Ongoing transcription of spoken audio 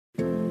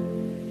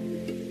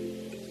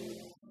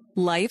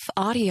Life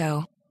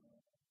Audio.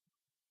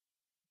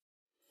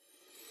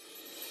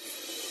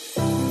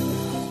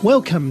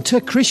 Welcome to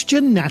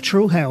Christian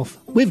Natural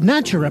Health with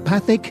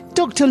naturopathic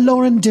Dr.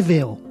 Lauren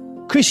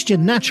DeVille.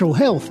 Christian Natural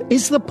Health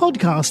is the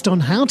podcast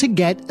on how to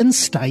get and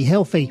stay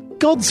healthy,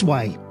 God's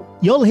way.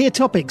 You'll hear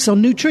topics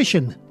on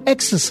nutrition,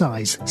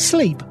 exercise,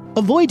 sleep,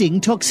 avoiding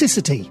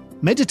toxicity,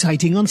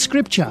 meditating on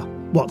scripture,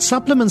 what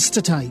supplements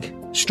to take,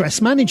 stress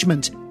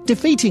management,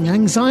 defeating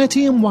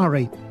anxiety and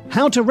worry,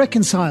 how to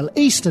reconcile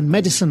Eastern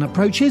medicine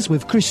approaches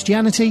with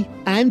Christianity,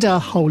 and a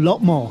whole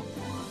lot more.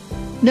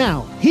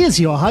 Now, here's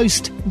your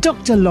host,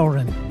 Dr.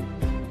 Lauren.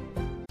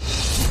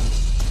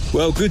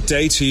 Well, good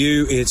day to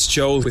you. It's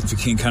Joel with The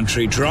King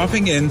Country,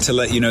 dropping in to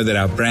let you know that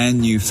our brand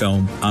new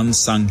film,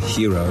 Unsung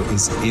Hero,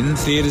 is in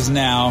theaters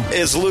now.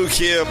 It's Luke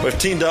here. We've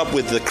teamed up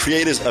with the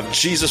creators of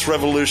Jesus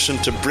Revolution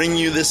to bring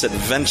you this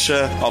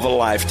adventure of a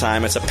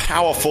lifetime. It's a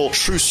powerful,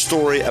 true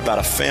story about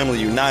a family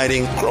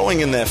uniting, growing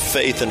in their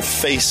faith, and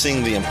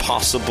facing the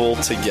impossible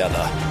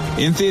together.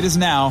 In theaters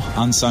now,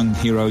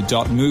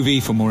 unsunghero.movie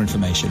for more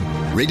information.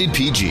 Rated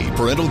PG.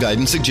 Parental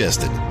guidance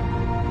suggested.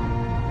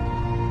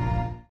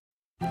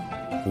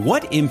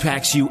 What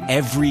impacts you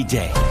every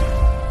day?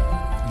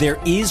 There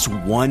is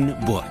one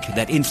book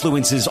that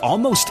influences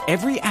almost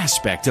every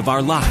aspect of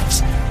our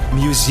lives.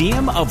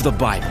 Museum of the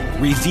Bible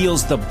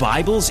reveals the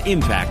Bible's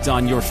impact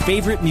on your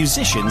favorite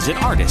musicians and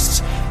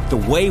artists, the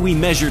way we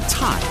measure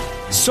time,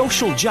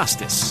 social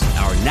justice,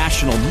 our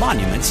national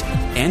monuments,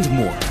 and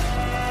more.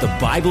 The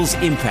Bible's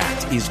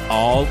impact is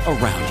all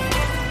around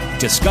you.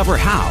 Discover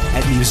how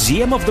at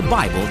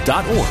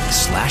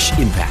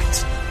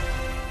museumofthebible.org/impact.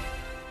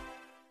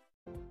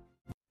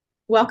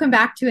 Welcome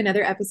back to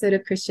another episode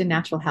of Christian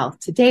Natural Health.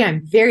 Today,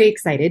 I'm very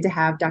excited to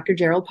have Dr.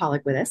 Gerald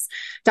Pollack with us.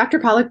 Dr.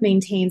 Pollack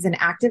maintains an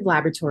active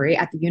laboratory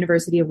at the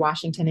University of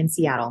Washington in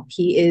Seattle.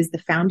 He is the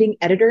founding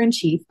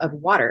editor-in-chief of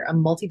Water, a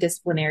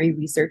multidisciplinary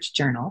research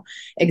journal,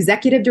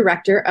 executive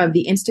director of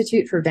the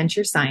Institute for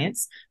Venture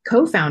Science,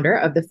 co-founder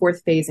of the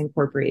Fourth Phase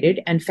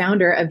Incorporated, and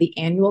founder of the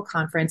annual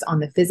conference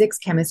on the physics,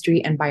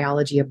 chemistry, and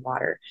biology of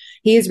water.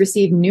 He has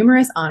received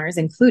numerous honors,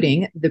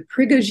 including the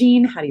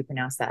Prigogine, how do you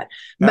pronounce that?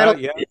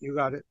 Yeah, you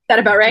got it.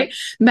 About right?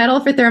 Medal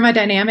for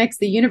Thermodynamics,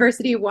 the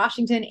University of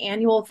Washington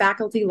Annual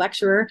Faculty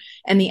Lecturer,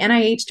 and the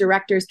NIH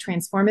Director's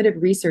Transformative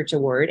Research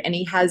Award, and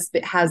he has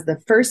the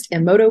first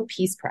Emoto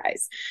Peace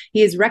Prize.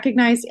 He is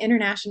recognized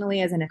internationally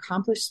as an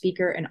accomplished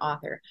speaker and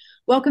author.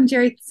 Welcome,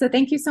 Jerry. So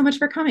thank you so much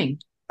for coming.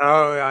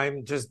 Oh,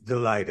 I'm just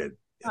delighted.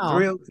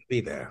 Thrilled to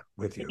be there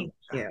with you.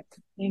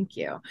 Thank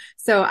you.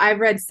 So I've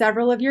read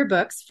several of your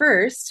books.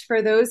 First,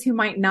 for those who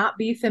might not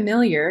be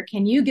familiar,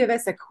 can you give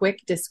us a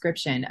quick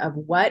description of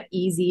what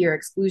EZ or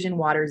exclusion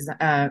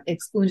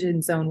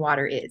zone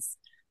water is?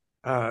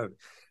 Well,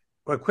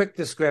 quick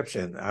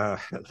description. I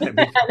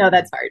know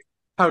that's hard.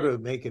 How to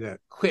make it a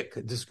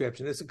quick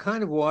description. It's a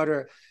kind of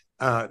water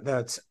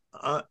that's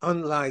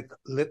unlike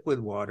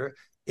liquid water.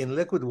 In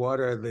liquid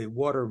water, the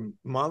water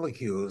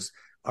molecules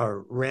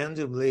are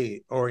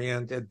randomly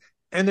oriented,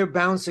 and they're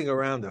bouncing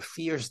around a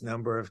fierce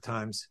number of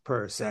times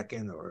per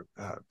second or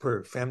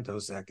per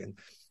femtosecond.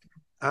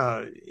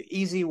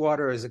 Easy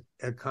water is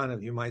a kind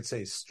of, you might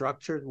say,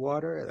 structured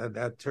water.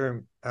 That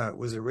term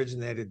was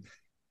originated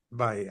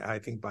by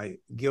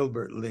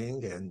Gilbert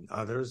Ling and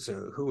others,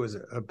 who was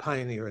a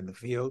pioneer in the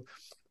field.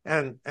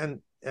 And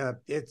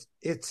it's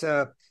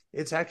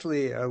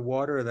actually a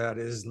water that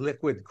is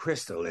liquid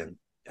crystalline.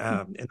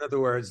 In other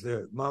words,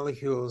 the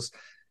molecules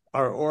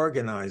are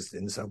organized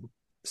in some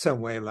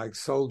way, like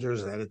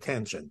soldiers at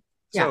attention.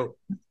 Yeah. So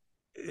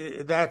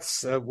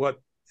that's what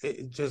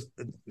just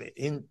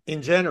in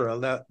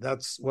general,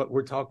 that's what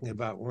we're talking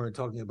about when we're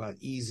talking about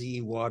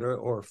EZ water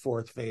or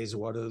fourth phase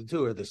water. The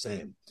two are the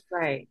same.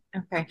 Right.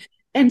 Okay.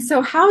 And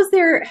so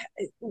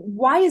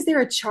why is there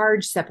a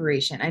charge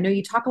separation? I know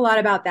you talk a lot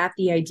about that,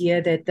 the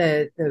idea that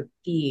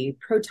the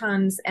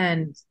protons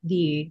and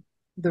the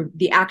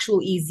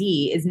actual EZ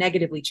is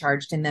negatively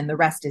charged and then the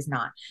rest is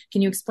not.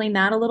 Can you explain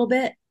that a little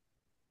bit?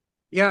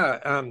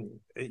 Yeah,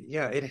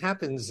 it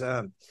happens.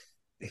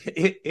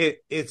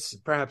 It's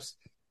perhaps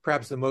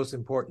the most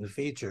important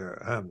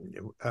feature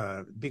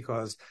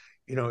because,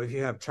 if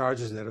you have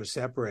charges that are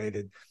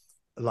separated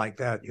like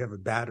that, you have a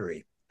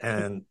battery,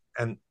 and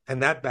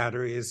that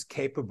battery is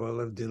capable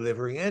of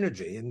delivering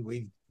energy, and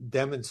we've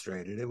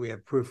demonstrated it. We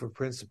have proof of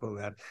principle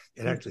that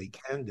it actually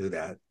can do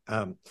that.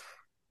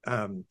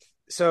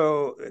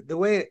 So the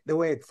way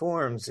it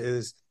forms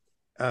is,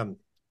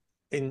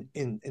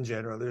 in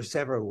general, there are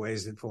several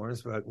ways it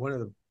forms, but one of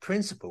the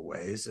principal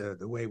ways,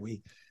 the way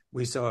we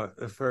saw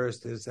it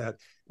first, is that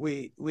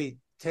we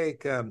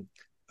take a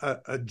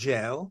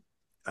gel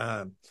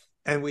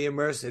and we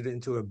immerse it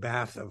into a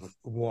bath of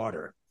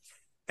water,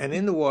 and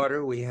in the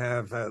water we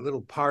have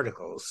little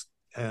particles,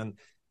 and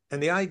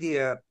the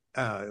idea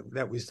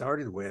that we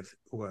started with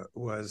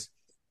was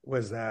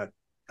that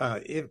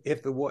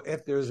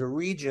if there's a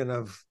region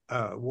of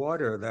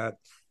water that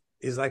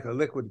is like a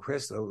liquid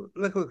crystal.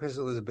 Liquid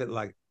crystal is a bit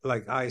like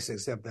ice,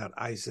 except that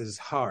ice is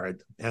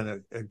hard and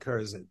it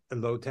occurs at a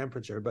low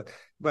temperature,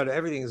 but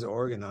everything is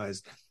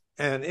organized.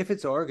 And if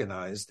it's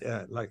organized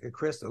like a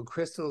crystal,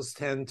 crystals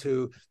tend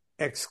to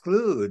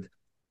exclude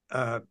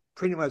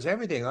pretty much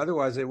everything.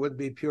 Otherwise, it would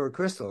be pure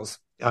crystals,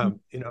 if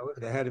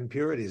they had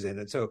impurities in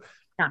it. So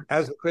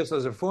as the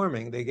crystals are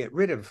forming, they get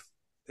rid of,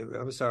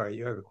 I'm sorry,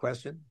 you have a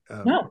question?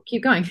 No,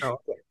 keep going. Oh,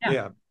 okay.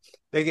 Yeah.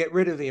 They get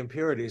rid of the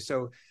impurities.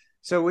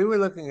 So we were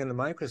looking in the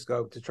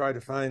microscope to try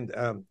to find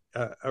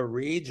a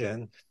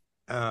region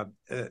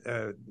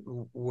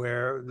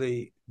where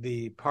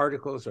the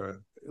particles,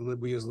 or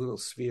we use little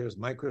spheres,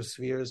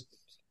 microspheres,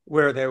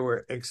 where they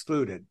were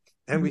excluded.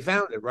 And we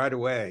found it right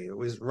away. It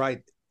was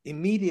right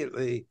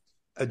immediately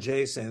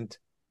adjacent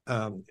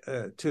to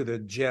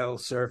the gel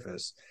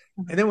surface.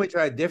 And then we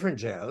tried different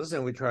gels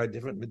and we tried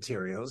different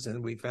materials,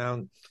 and we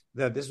found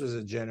that this was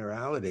a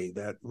generality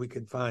that we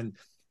could find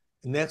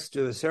next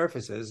to the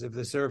surfaces. If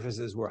the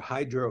surfaces were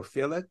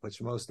hydrophilic,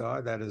 which most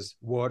are, that is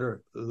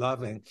water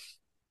loving,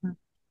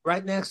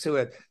 right next to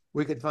it,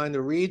 we could find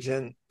a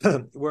region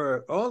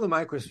where all the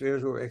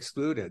microspheres were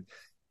excluded.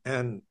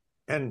 And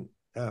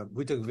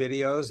we took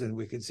videos and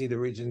we could see the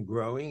region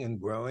growing and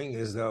growing,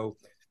 as though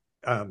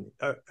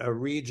a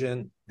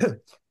region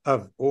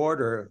of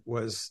order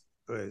was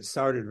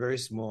started very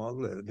small.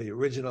 The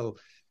original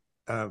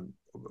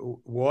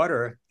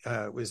water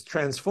was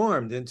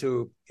transformed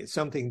into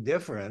something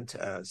different,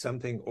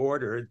 something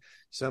ordered,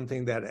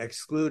 something that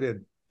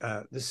excluded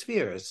the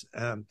spheres.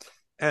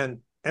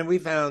 And we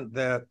found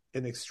that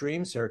in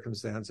extreme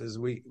circumstances,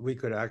 we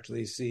could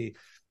actually see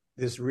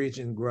this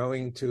region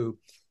growing to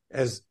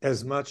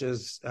as much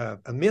as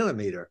a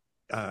millimeter.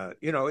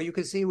 You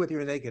can see with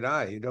your naked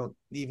eye. You don't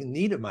even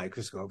need a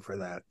microscope for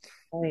that.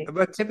 Right.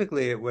 But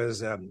typically it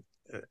was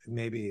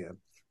maybe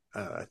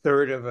a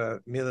third of a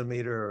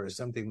millimeter or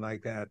something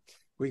like that.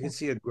 We could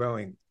see it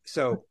growing.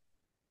 So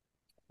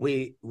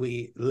we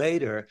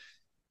later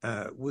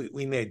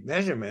we made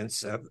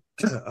measurements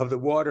of the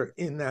water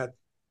in that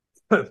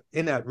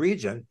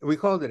region. We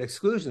called it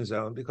exclusion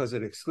zone because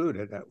it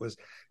excluded. That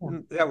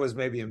was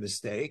maybe a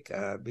mistake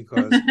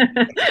because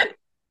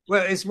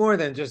well, it's more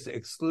than just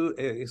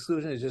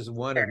exclusion is just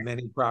one of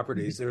many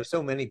properties. There are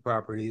so many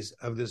properties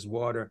of this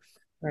water,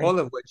 all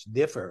of which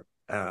differ,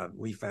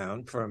 we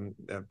found, from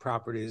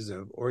properties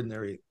of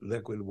ordinary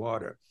liquid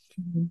water.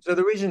 So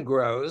the region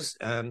grows,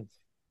 and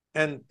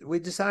we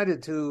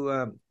decided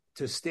to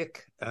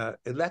stick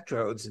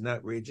electrodes in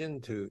that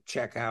region to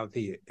check out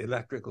the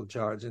electrical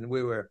charge. And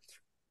we were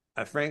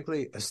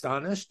frankly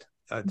astonished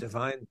to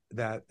find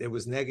that it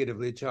was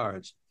negatively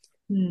charged.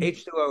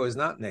 H2O is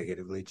not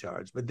negatively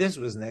charged, but this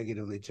was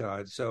negatively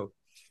charged. So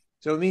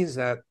it means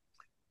that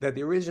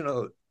the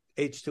original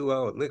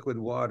H2O, liquid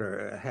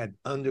water, had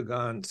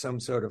undergone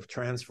some sort of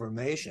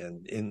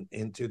transformation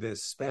into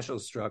this special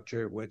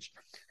structure, which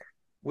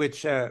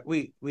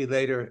we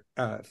later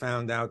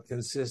found out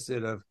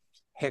consisted of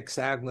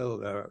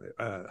hexagonal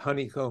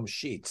honeycomb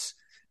sheets,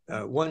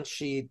 one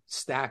sheet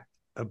stacked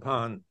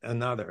upon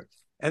another,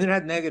 and it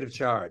had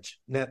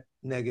net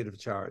negative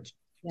charge.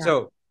 Yeah.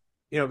 So,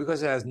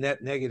 because it has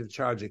net negative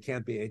charge, it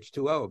can't be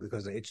H2O,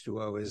 because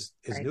H2O is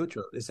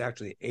neutral. It's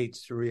actually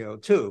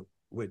H3O2,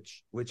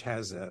 which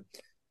has a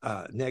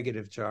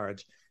negative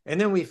charge.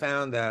 And then we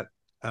found that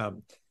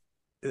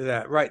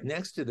that right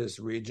next to this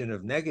region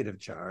of negative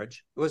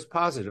charge was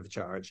positive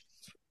charge.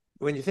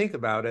 When you think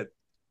about it,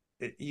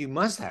 you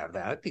must have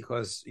that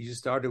because you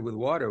started with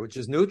water, which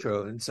is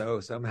neutral, and so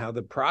somehow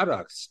the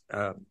products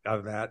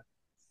of that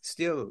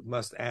still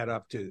must add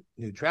up to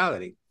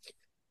neutrality.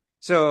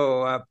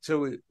 So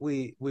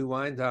we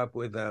wind up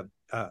with a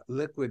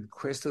liquid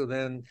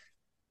crystalline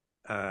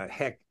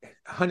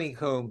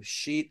honeycomb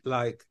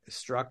sheet-like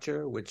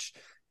structure, which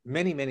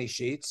many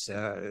sheets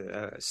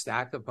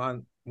stack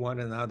upon one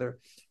another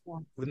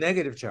with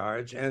negative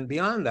charge, and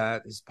beyond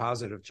that is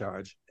positive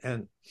charge.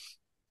 And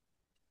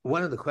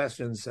one of the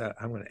questions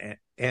I'm going to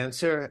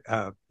answer,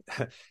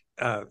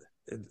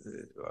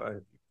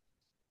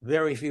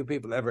 very few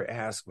people ever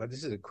ask, but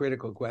this is a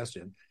critical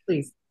question.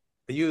 Please.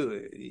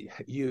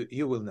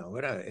 You will know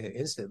it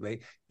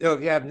instantly. So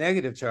if you have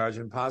negative charge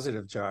and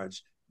positive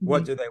charge,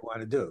 what do they want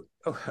to do?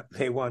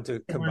 They want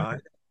to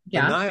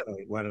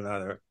annihilate one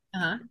another.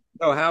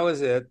 So how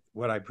is it,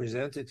 what I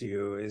presented to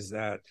you is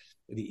that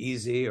the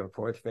EZ, or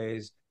fourth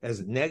phase,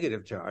 has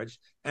negative charge,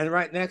 and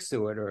right next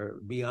to it or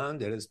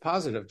beyond it is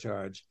positive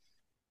charge.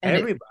 And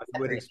everybody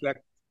would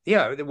expect,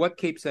 what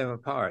keeps them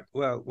apart?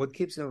 Well, what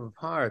keeps them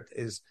apart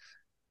is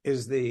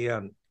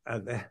the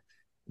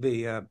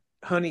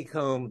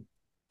honeycomb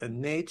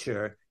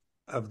nature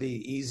of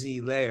the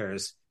EZ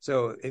layers.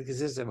 So it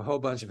consists of a whole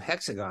bunch of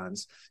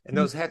hexagons, and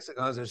those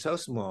hexagons are so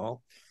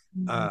small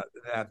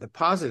that the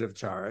positive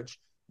charge,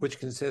 which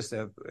consists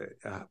of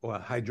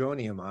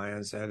hydronium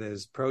ions, that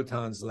is,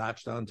 protons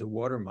latched onto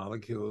water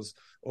molecules,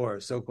 or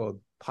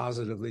so-called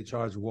positively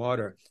charged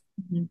water,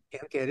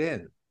 can't get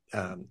in.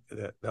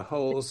 The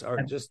holes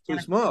are just too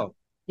small.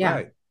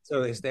 Right?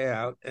 So they stay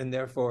out, and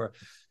therefore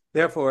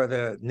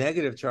the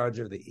negative charge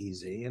of the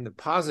EZ and the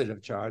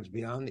positive charge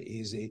beyond the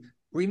EZ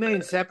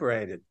remain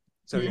separated.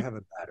 So you have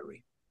a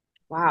battery.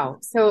 Wow.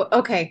 So,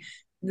 okay.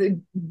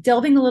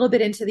 delving a little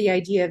bit into the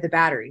idea of the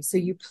battery. So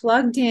you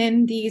plugged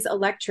in these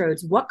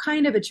electrodes. What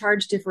kind of a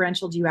charge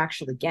differential do you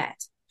actually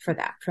get from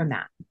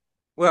that?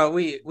 Well,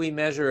 we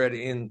measure it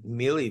in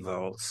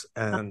millivolts,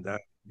 and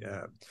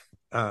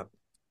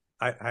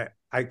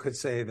I could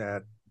say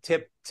that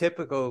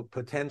typical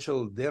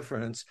potential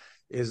difference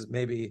is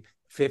maybe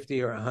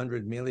 50 or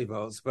 100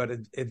 millivolts, but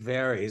it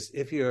varies.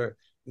 If you're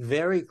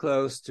very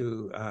close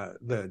to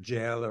the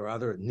gel or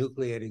other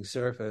nucleating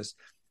surface,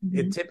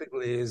 it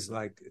typically is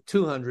like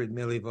 200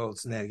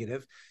 millivolts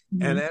negative.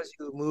 And as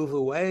you move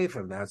away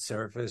from that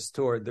surface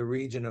toward the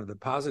region of the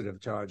positive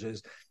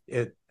charges,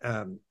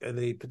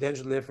 the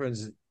potential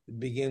difference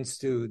begins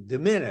to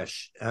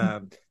diminish,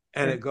 and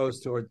it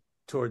goes toward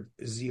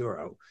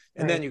zero.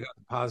 And then you got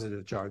the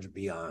positive charge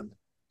beyond.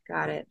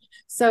 Got it.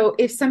 So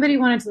if somebody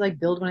wanted to like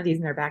build one of these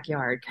in their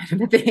backyard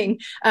kind of a thing,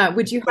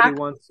 would you have,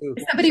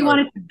 if somebody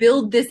wanted to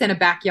build this in a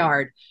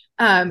backyard,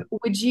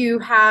 would you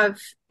have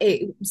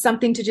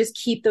something to just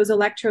keep those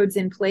electrodes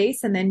in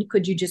place? And then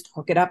could you just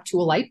hook it up to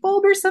a light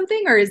bulb or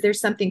something? Or is there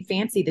something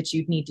fancy that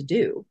you'd need to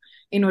do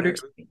in order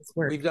to make this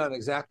work? We've done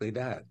exactly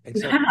that.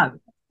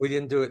 We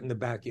didn't do it in the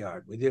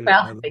backyard. We did it in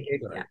the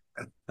backyard.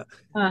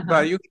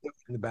 But you can do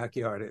it in the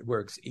backyard. It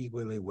works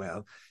equally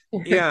well.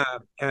 Yeah.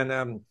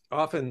 And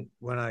often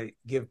when I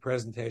give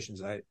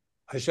presentations, I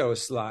show a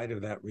slide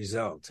of that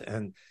result.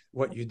 And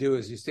what you do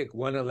is you stick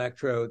one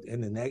electrode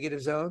in the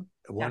negative zone,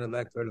 one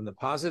electrode in the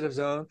positive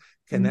zone,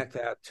 connect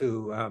that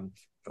to, an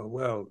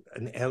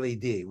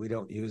LED. We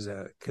don't use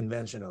a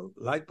conventional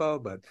light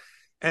bulb,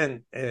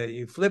 and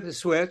you flip the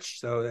switch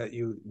so that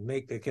you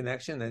make the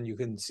connection and you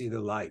can see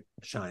the light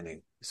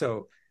shining.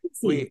 So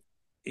I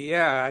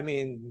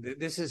mean,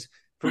 this is,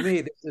 for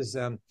me,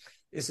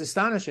 it's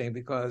astonishing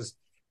because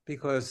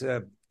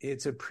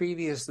it's a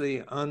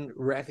previously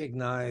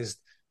unrecognized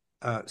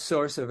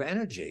source of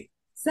energy.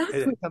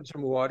 Exactly. It comes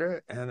from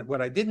water. And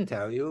what I didn't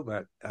tell you,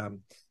 but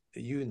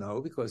you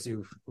know, because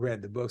you've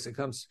read the books,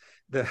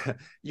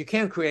 you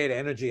can't create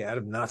energy out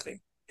of nothing.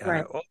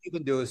 All you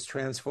can do is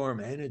transform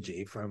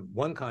energy from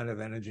one kind of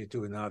energy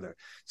to another.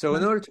 So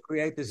in order to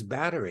create this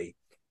battery,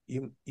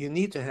 you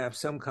need to have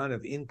some kind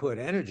of input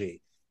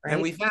energy. Right.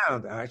 And we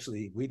found,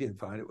 actually, we didn't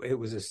find it. It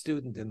was a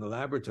student in the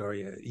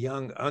laboratory, a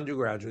young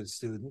undergraduate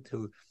student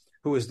who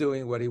was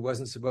doing what he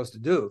wasn't supposed to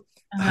do.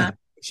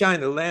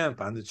 Shined a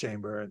lamp on the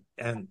chamber,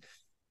 and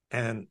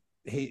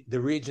the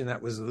region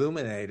that was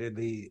illuminated,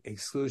 the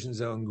exclusion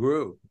zone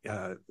grew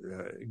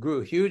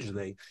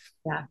hugely.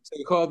 Yeah. So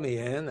he called me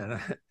in, and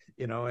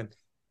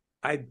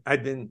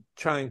I'd been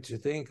trying to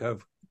think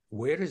of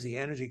where does the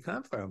energy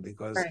come from,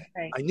 because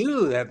I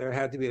knew that there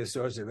had to be a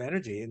source of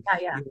energy, and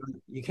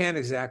you can't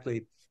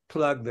exactly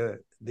plug the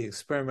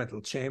experimental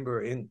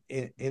chamber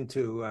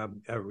into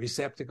a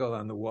receptacle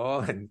on the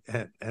wall and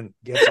get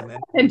some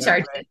energy and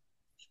charge it.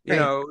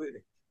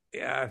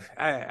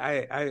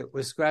 I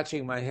was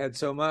scratching my head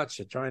so much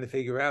trying to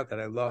figure out that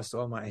I lost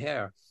all my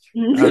hair.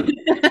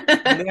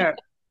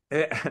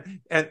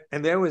 And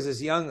there was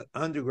this young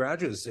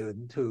undergraduate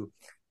student who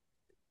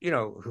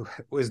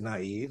was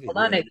naive. Hold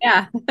on it,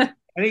 yeah.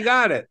 And he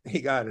got it.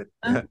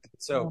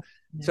 So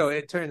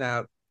it turned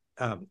out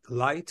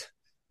light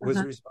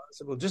was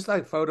responsible, just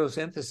like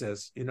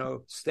photosynthesis.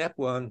 Step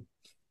one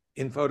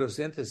in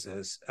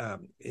photosynthesis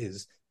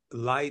is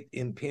light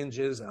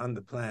impinges on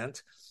the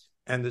plant,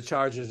 and the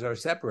charges are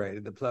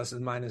separated. The plus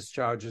and minus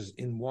charges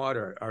in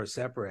water are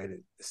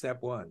separated.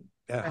 Step one,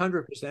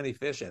 100%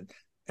 efficient.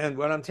 And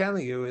what I'm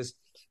telling you is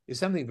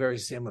something very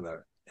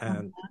similar.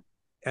 And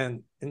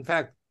in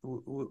fact,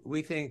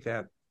 we think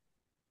that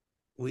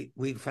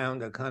we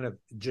found a kind of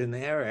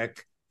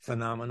generic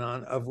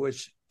phenomenon of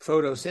which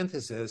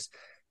photosynthesis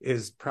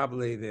is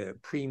probably the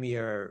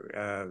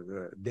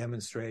premier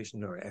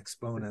demonstration or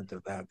exponent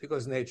of that,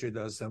 because nature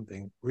does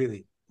something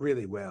really,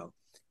 really well.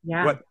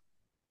 Yeah.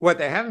 What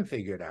they haven't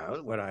figured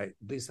out, at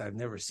least I've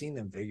never seen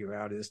them figure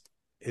out,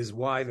 is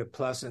why the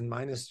plus and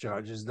minus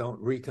charges don't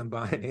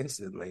recombine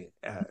instantly.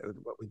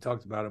 What we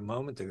talked about a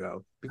moment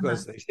ago,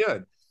 because they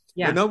should.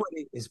 Yeah. But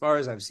nobody, as far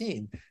as I've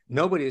seen,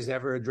 nobody has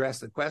ever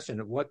addressed the question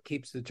of what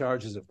keeps the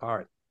charges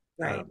apart.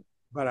 Right.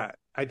 But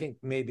I think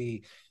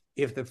maybe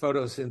if the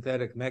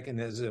photosynthetic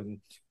mechanism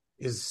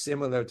is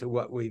similar to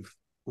what we've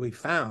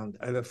found,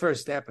 the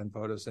first step in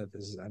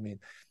photosynthesis,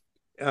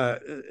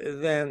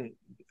 then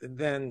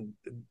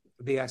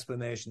the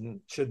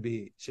explanation should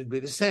be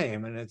the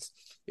same, and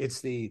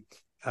it's the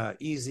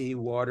easy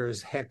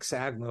waters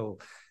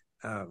hexagonal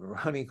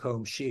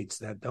honeycomb sheets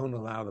that don't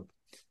allow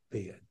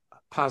the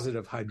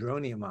positive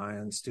hydronium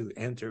ions to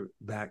enter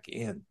back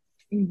in.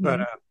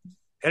 But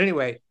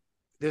anyway,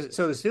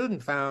 so the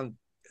student found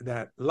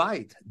that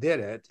light did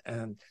it,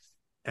 and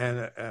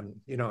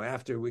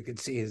after we could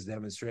see his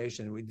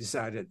demonstration, we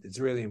decided it's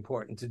really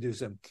important to do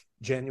some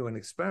genuine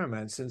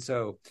experiments, and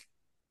so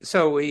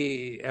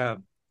we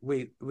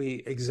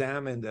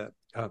examined a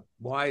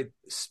wide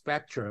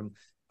spectrum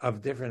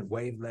of different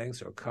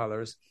wavelengths or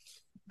colors,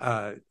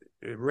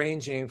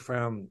 ranging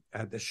from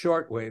the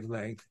short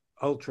wavelength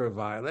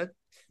ultraviolet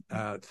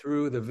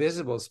through the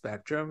visible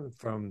spectrum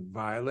from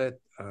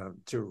violet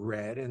to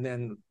red, and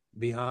then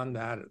beyond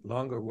that,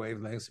 longer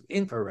wavelengths of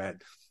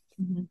infrared.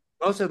 Mm-hmm.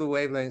 Most of the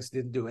wavelengths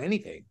didn't do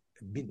anything,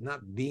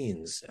 not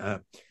beams.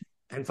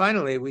 And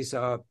finally, we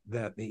saw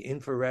that the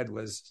infrared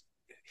was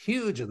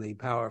hugely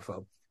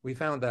powerful. We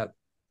found that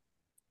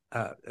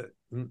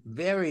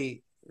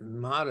very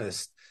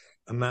modest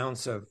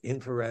amounts of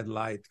infrared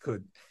light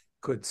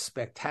could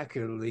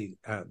spectacularly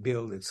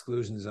build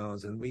exclusion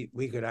zones, and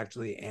we could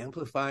actually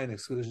amplify an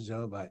exclusion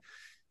zone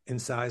in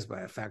size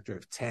by a factor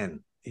of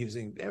 10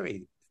 using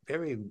very,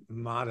 very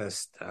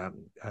modest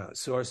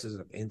sources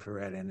of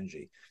infrared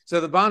energy.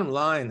 So the bottom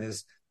line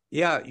is,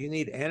 you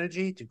need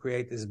energy to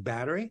create this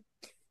battery,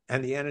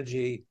 and the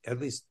energy, at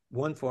least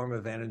one form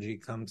of energy,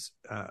 comes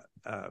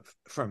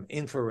from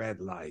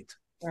infrared light,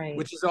 right,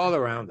 which is all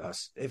around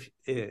us. If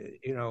a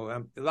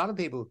lot of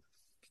people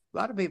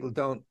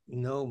don't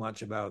know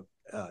much about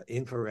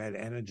infrared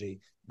energy,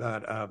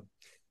 but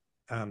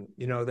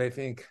they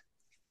think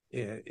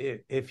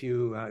if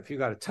you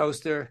got a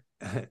toaster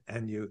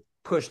and you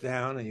push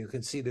down and you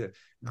can see the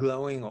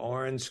glowing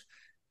orange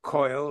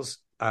coils,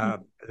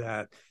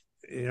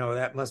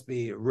 that must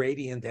be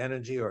radiant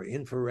energy or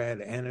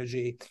infrared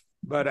energy.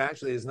 But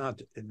actually, it's not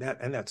that,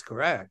 and that's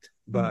correct.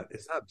 But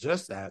it's not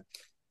just that.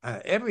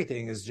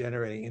 Everything is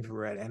generating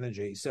infrared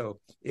energy. So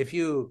if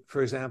you,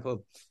 for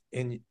example,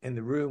 in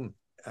the room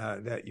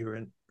that you're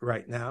in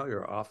right now,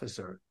 your office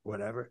or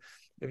whatever,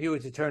 if you were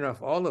to turn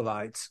off all the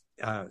lights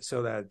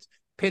so that it's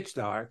pitch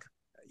dark,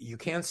 you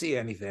can't see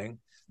anything.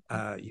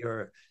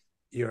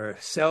 Your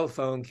cell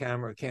phone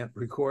camera can't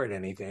record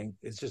anything.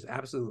 It's just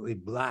absolutely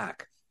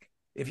black.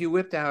 If you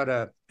whipped out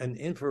an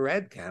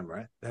infrared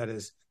camera that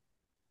is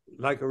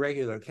like a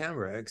regular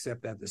camera,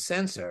 except that the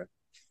sensor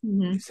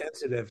is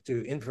sensitive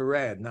to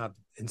infrared, not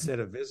instead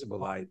of visible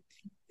light.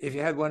 If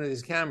you had one of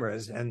these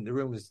cameras and the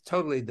room is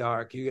totally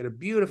dark, you get a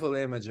beautiful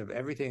image of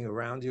everything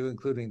around you,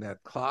 including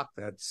that clock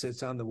that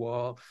sits on the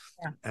wall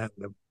and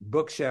the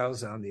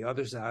bookshelves on the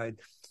other side,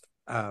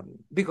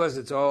 because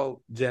it's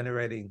all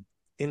generating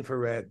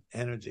infrared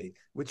energy,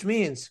 which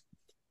means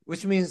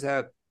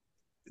that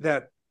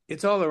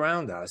it's all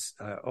around us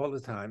all the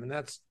time. And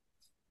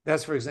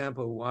that's, for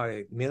example,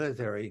 why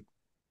military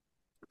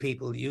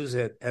people use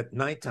it at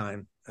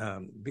nighttime,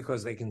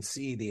 because they can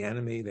see the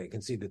enemy, they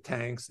can see the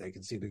tanks, they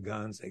can see the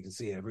guns, they can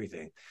see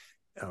everything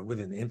with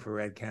an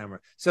infrared camera.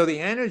 So the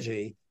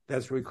energy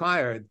that's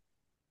required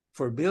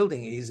for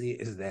building easy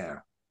is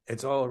there.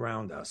 It's all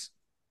around us.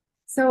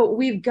 So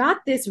we've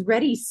got this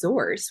ready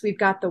source. We've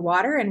got the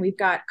water and we've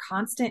got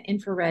constant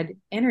infrared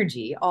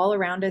energy all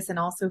around us and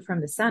also from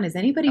the sun. Is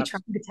anybody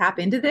trying to tap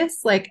into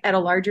this like at a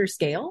larger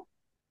scale?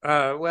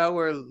 Well,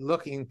 we're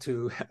looking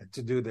to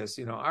do this.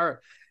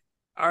 Our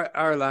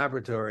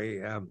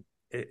laboratory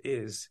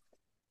is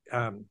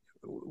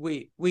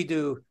we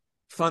do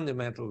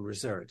fundamental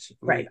research.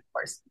 Right, of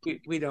course.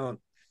 We don't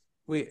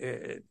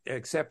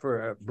except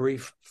for a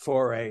brief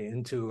foray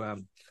into a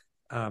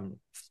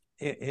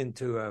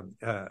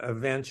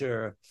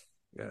venture,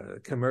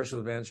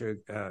 commercial venture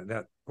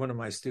that one of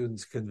my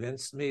students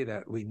convinced me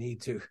that we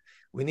need to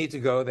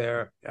go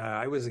there.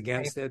 I was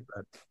against it,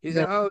 but he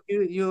said, "Oh,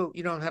 you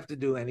don't have to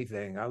do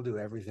anything. I'll do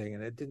everything,"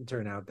 and it didn't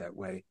turn out that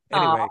way.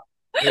 Anyway,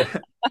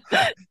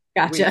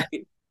 gotcha.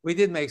 We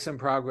did make some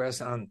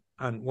progress on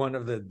one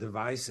of the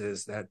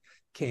devices that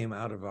came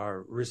out of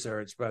our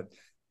research, but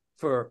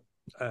for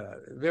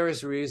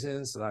various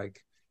reasons,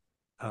 like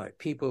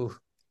people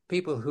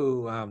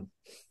who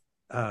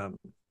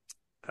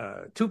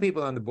two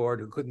people on the board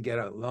who couldn't get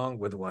along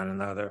with one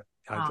another.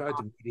 I tried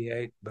to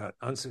mediate, but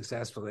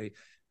unsuccessfully.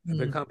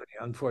 The company,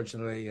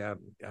 unfortunately,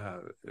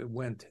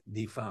 went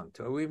defunct.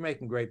 So we're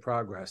making great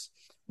progress.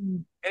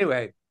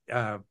 Anyway,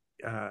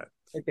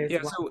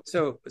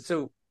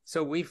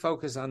 So we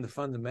focus on the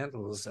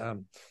fundamentals.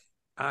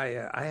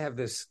 I have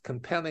this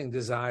compelling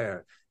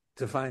desire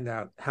to find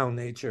out how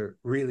nature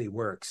really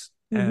works,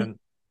 and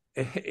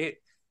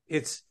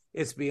it's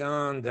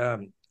beyond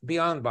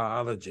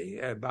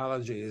biology.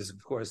 Biology is,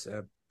 of course,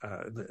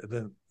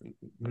 the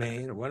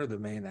main, one of the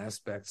main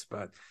aspects,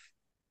 but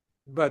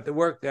the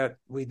work that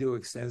we do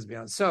extends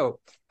beyond. So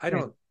I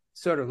don't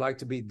sort of like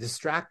to be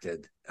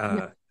distracted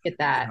get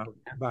that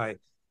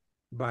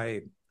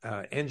by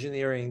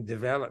engineering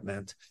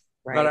development,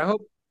 right. But I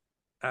hope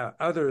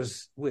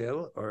others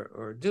will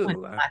or do.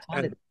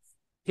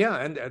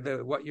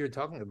 What you're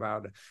talking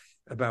about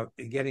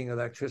getting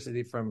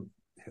electricity from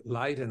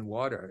light and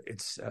water,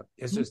 it's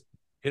just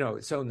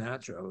it's so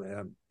natural,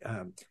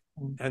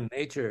 and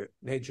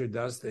nature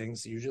does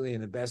things usually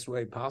in the best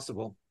way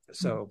possible.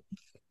 So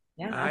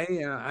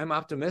I'm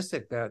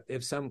optimistic that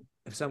if some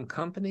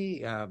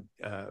company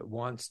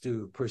wants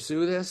to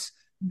pursue this,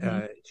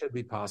 it should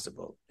be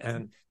possible.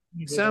 And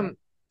some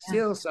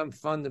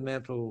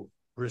fundamental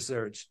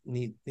research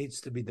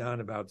needs to be done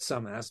about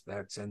some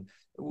aspects, and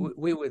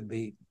we would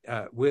be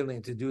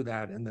willing to do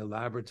that in the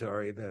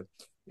laboratory,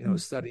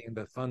 studying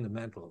the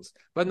fundamentals,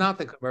 but not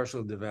the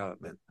commercial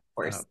development.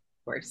 Of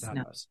course,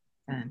 no.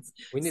 sense.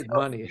 We need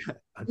money.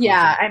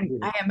 Yeah, Unfortunately.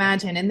 I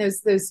imagine. And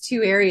those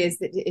two areas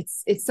that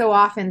it's so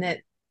often that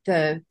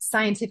the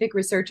scientific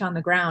research on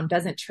the ground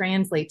doesn't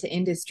translate to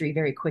industry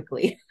very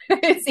quickly.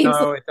 It seems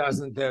No, it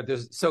doesn't.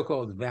 There's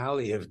so-called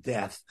valley of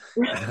death.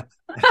 yeah,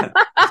 A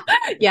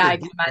I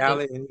can deep imagine.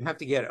 valley, and you have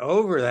to get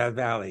over that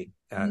valley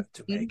to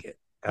make it.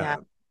 Yeah,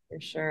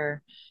 for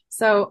sure.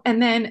 So, and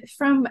then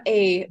from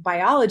a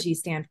biology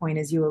standpoint,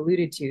 as you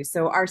alluded to,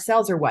 so our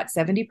cells are what,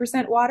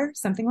 70% water,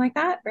 something like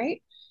that,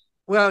 right?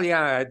 Well,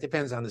 yeah, it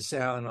depends on the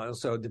cell, and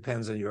also it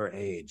depends on your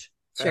age.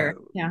 Sure.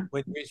 Yeah.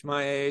 When you reach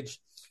my age,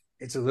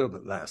 it's a little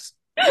bit less.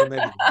 Or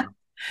maybe more.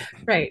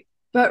 Right.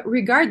 But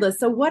regardless,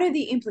 so what are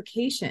the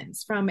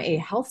implications from a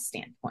health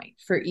standpoint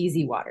for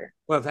easy water?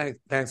 Well,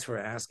 thanks for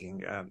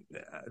asking.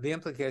 The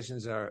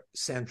implications are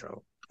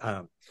central.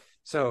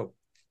 So,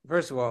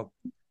 first of all,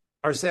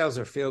 our cells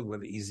are filled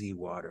with easy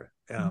water.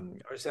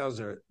 Our cells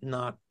are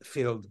not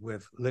filled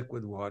with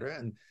liquid water,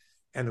 and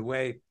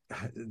the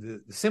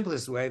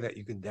simplest way that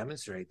you can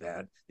demonstrate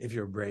that, if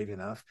you're brave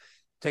enough,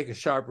 take a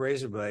sharp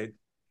razor blade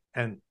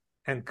and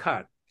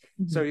cut.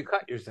 So you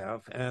cut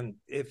yourself, and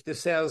if the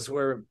cells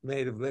were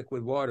made of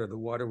liquid water, the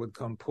water would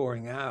come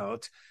pouring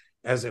out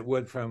as it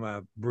would from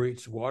a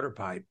breached water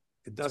pipe.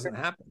 It doesn't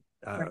happen.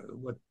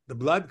 What the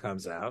blood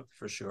comes out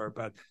for sure,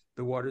 but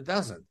the water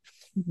doesn't.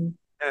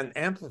 And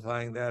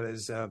amplifying that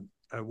is a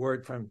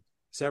word from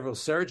several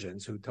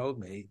surgeons who told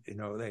me,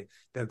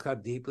 they'll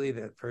cut deeply.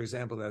 That, for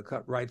example, they'll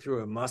cut right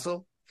through a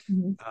muscle,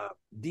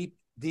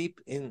 deep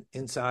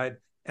inside,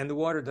 and the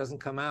water doesn't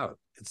come out;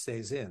 it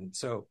stays in.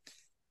 So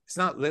it's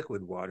not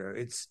liquid water.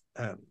 It's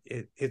a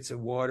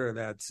water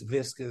that's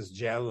viscous,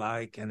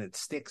 gel-like, and it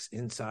sticks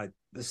inside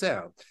the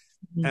cell.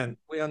 And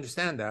we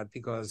understand that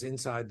because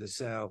inside the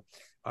cell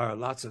are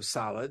lots of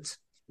solids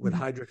with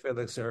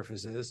hydrophilic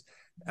surfaces,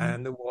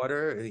 and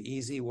the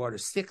easy water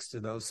sticks to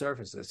those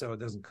surfaces, so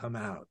it doesn't come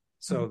out.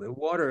 So the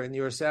water in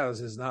your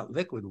cells is not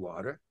liquid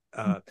water.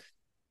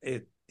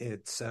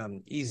 It's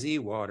easy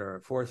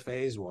water, fourth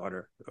phase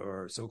water,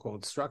 or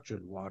so-called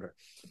structured water.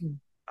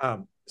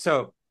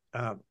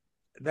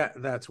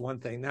 That's one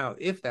thing. Now,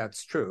 if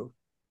that's true,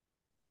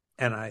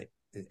 and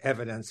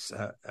evidence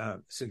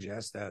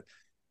suggests that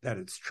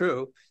it's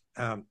true,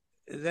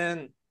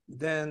 then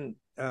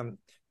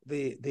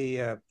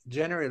the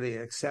generally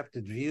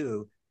accepted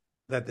view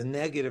that the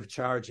negative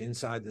charge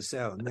inside the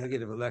cell,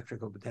 negative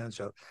electrical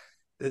potential,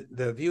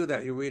 the view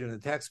that you read in the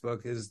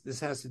textbook is this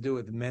has to do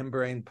with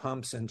membrane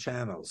pumps and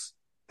channels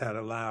that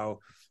allow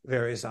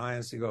various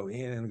ions to go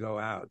in and go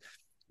out.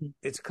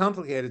 It's a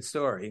complicated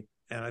story,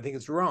 and I think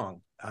it's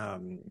wrong.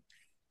 The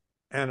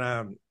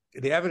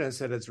evidence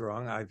that it's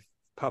wrong, I've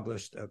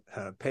published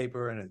a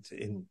paper, and it's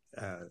in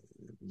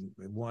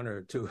one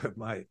or two of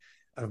my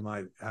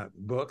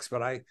books.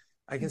 But I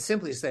can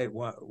simply say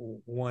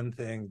one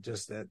thing,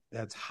 just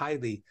that's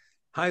highly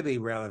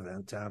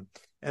relevant,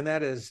 and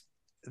that is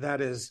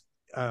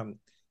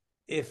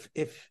if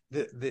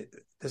the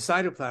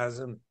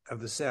cytoplasm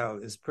of the cell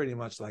is pretty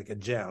much like a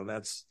gel,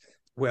 that's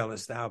well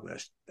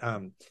established,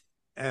 and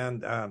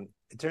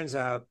it turns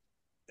out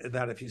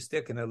that if you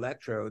stick an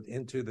electrode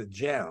into the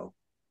gel,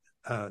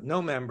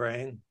 no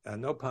membrane,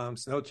 no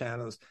pumps, no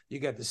channels, you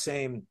get the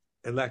same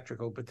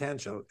electrical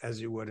potential as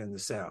you would in the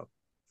cell.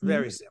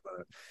 Very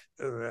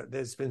similar.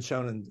 That's been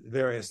shown in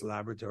various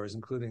laboratories,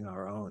 including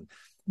our own.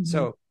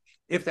 So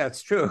if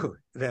that's true,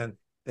 then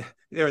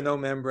there are no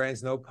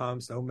membranes, no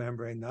pumps, no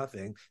membrane,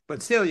 nothing,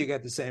 but still you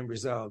get the same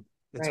result.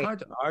 It's hard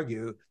to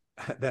argue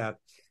that,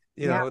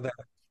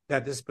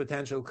 that this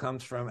potential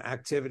comes from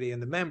activity in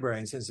the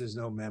membrane, since there's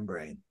no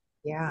membrane.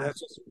 Yeah.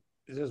 That's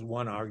just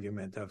one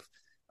argument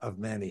of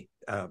many.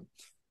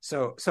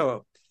 So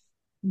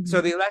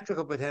the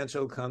electrical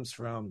potential comes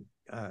from,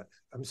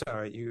 I'm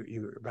sorry,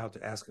 you were about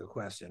to ask a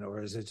question,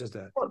 or is it just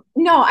a...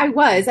 No, I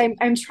was.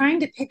 I'm trying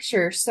to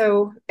picture.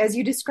 So as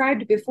you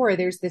described before,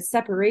 there's this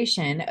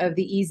separation of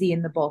the easy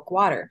and the bulk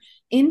water.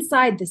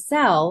 Inside the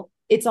cell,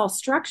 it's all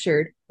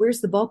structured.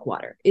 Where's the bulk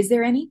water? Is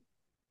there any?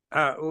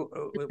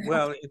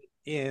 Well,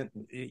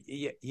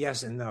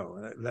 yes and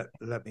no.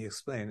 Let me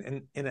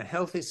explain. In a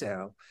healthy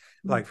cell,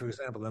 like, for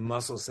example, a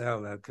muscle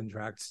cell that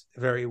contracts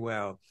very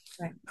well,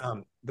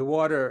 the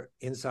water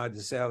inside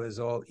the cell is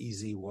all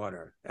easy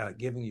water,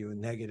 giving you a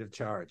negative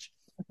charge.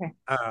 Okay.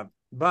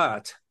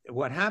 But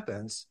what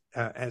happens,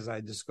 as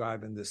I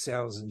describe in the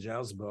Cells and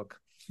Gels book,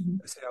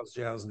 Cells,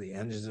 Gels, and the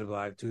Engines of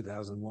Life,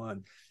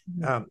 2001,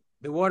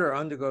 the water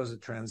undergoes a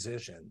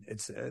transition.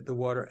 It's the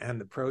water and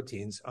the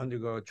proteins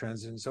undergo a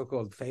transition,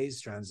 so-called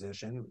phase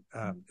transition,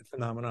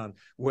 phenomenon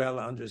well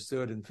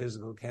understood in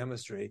physical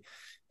chemistry.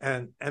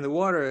 And the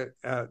water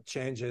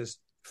changes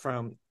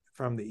from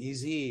the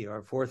EZ,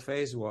 or fourth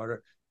phase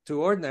water,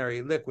 to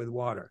ordinary liquid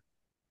water.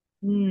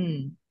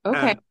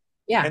 Okay.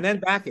 And then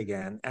back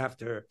again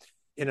after,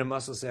 in a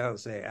muscle cell,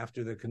 say,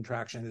 after the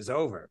contraction is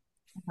over.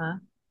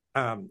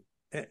 And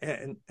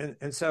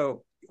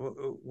so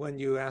when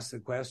you ask the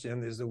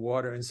question, is the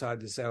water inside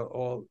the cell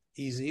all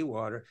EZ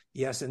water?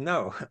 Yes and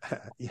no.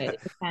 It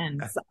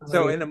depends.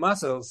 So in a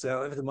muscle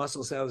cell, if the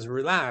muscle cell is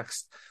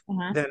relaxed,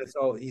 Uh-huh. then it's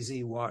all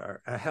EZ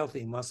water, a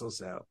healthy muscle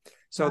cell.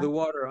 So the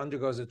water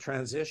undergoes a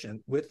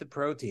transition with the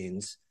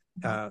proteins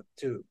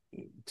to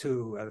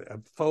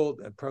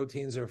fold.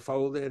 Proteins are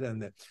folded,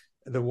 and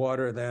the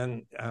water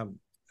then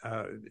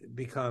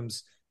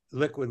becomes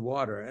liquid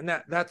water, and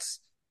that's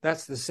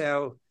the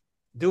cell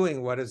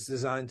doing what it's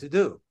designed to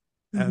do.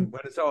 And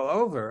when it's all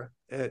over,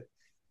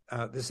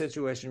 the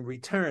situation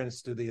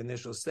returns to the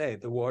initial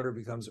state. The water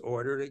becomes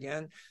ordered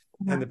again,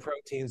 and the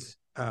proteins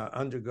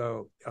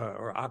undergo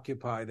or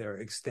occupy their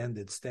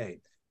extended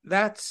state.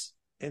 That's,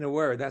 in a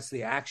word, that's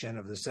the action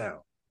of the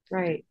cell.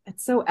 Right.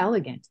 It's so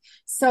elegant.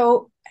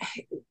 So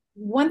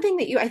one thing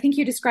that I think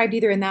you described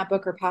either in that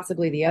book or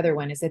possibly the other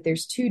one is that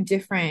there's two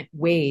different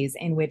ways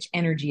in which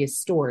energy is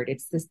stored.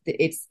 It's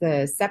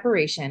the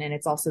separation, and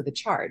it's also the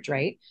charge,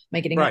 right? Am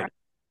I getting that right?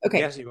 Okay.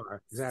 Yes, you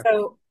are. Exactly.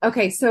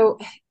 So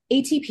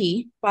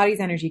ATP, body's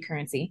energy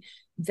currency,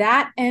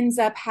 that ends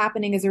up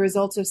happening as a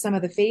result of some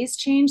of the phase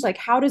change. Like,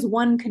 how does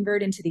one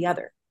convert into the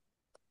other?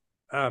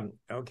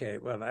 Okay.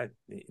 Well,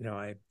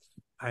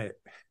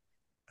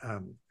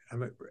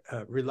 I'm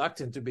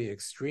reluctant to be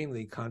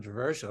extremely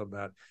controversial,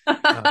 but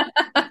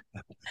I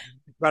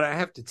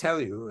have to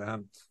tell you.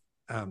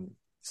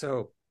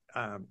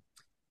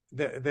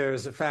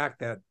 There's a fact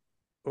that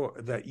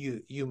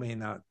you may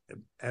not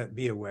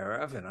be aware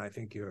of, and I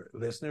think your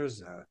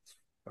listeners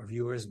or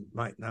viewers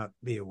might not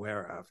be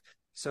aware of.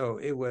 So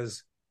it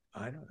was,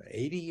 I don't know,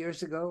 80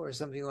 years ago or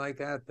something like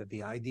that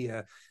the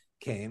idea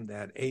came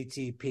that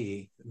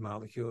ATP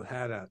molecule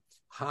had a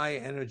high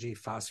energy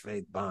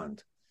phosphate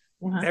bond.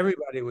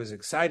 Everybody was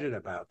excited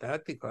about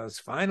that because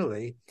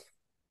finally,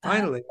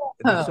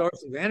 the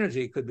source of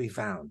energy could be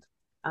found.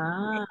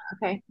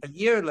 Okay. A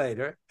year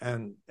later,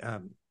 and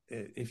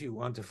if you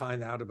want to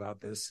find out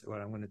about this,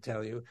 what I'm going to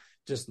tell you,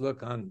 just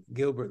look on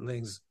Gilbert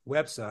Ling's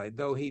website.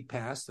 Though he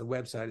passed, the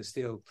website is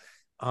still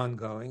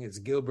ongoing. It's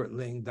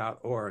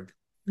gilbertling.org.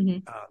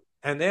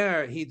 And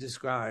there he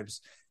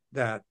describes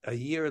that a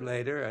year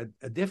later,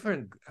 a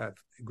different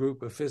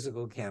group of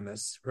physical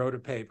chemists wrote a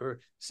paper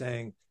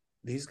saying,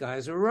 these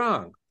guys are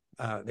wrong.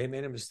 They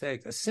made a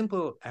mistake, a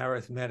simple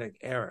arithmetic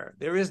error.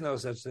 There is no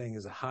such thing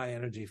as a high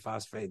energy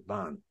phosphate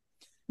bond.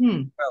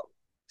 Well,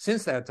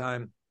 since that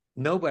time,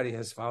 nobody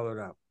has followed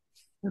up.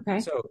 Okay.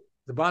 So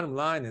the bottom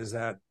line is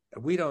that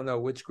we don't know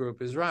which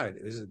group is right.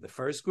 Is it the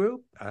first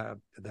group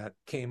that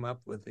came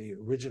up with the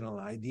original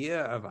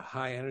idea of a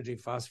high energy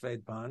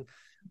phosphate bond?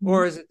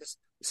 Or is it the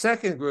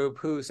second group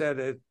who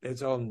said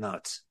it's all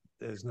nuts?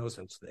 There's no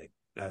such thing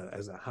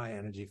as a high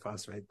energy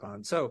phosphate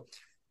bond. So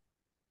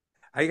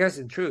I guess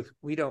in truth,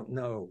 we don't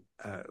know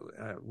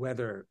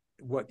whether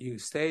what you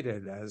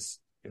stated as,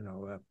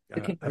 a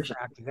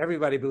fact, and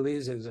everybody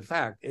believes it is a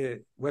fact.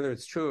 Whether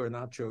it's true or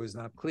not true is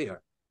not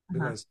clear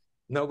because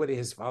nobody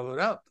has followed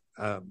up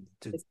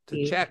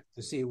to check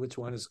to see which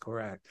one is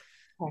correct.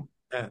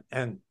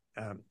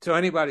 So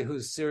anybody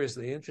who's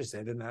seriously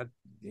interested in that,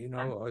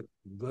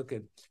 look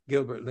at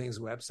Gilbert Ling's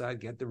website,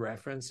 get the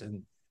reference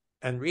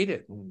and read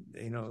it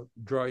and,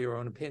 draw your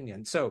own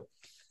opinion. So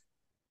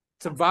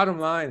bottom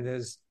line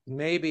is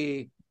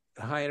maybe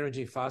the high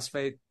energy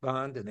phosphate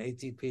bond and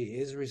ATP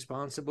is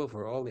responsible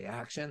for all the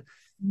action.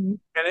 And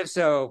if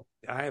so,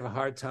 I have a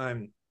hard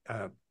time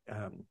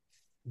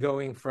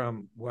going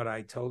from what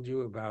I told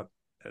you about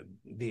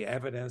the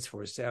evidence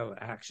for cell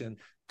action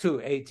to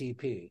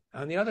ATP.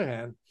 On the other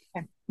hand,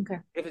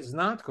 if it's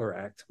not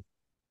correct,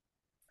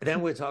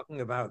 then we're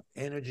talking about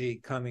energy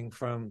coming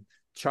from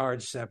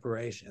charge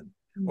separation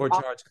or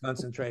charge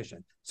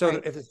concentration.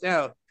 So if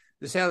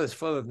the cell is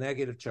full of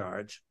negative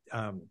charge,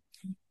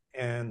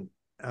 and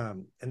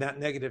that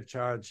negative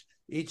charge,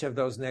 each of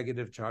those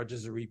negative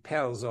charges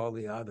repels all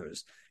the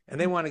others, and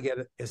they want to get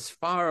as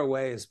far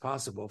away as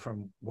possible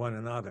from one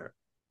another.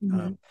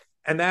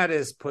 And that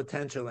is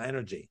potential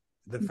energy.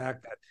 The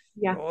fact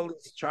that all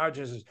these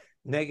charges,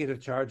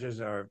 negative charges,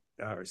 are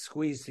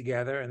squeezed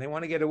together, and they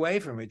want to get away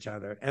from each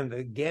other, and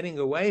the getting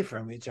away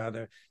from each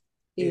other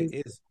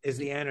is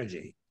the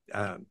energy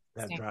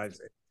that drives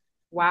it.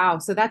 Wow.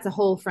 So that's a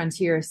whole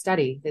frontier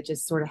study that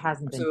just sort of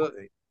hasn't been.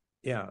 Absolutely.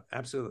 Yeah,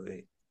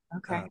 absolutely.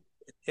 Okay.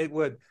 It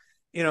would,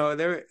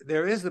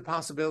 there is the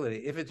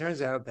possibility, if it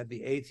turns out that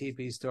the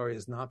ATP story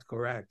is not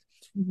correct,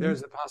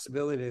 there's a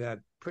possibility that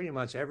pretty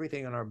much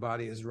everything in our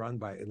body is run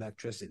by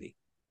electricity.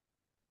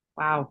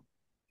 Wow.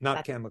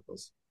 Not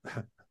chemicals.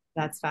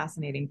 That's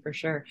fascinating for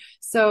sure.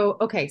 So,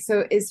 okay.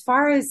 So as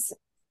far as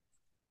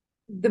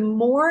the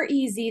more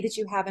EZ that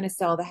you have in a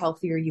cell, the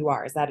healthier you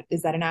are. Is that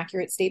an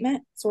accurate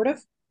statement, sort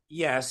of?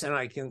 Yes, and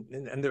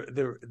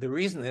the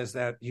reason is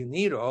that you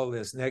need all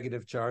this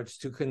negative charge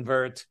to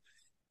convert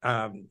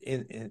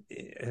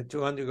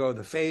to undergo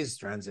the phase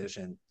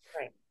transition.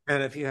 Right.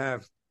 And if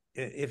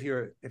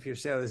your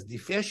cell is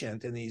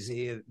deficient in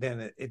EZ,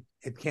 then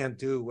it can't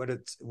do what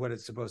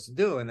it's supposed to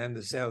do, and then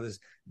the cell is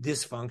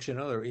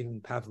dysfunctional or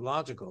even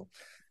pathological.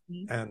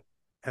 And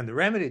And the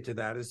remedy to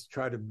that is to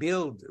try to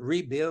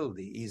rebuild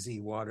the easy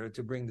water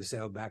to bring the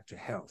cell back to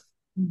health.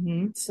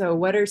 Mm-hmm. So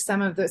what are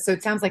some of the, so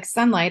it sounds like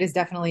sunlight is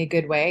definitely a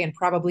good way, and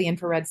probably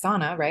infrared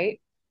sauna,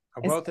 right?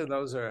 Both of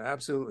those are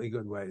absolutely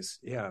good ways.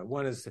 Yeah.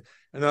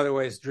 Another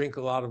way is drink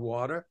a lot of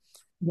water.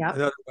 Yeah.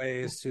 Another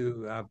way is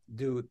to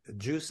do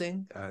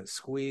juicing,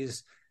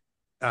 squeeze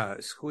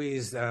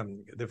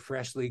the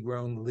freshly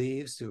grown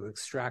leaves to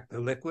extract the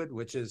liquid,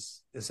 which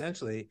is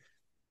essentially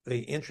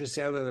the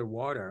intracellular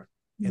water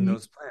in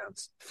those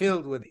plants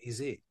filled with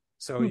EZ.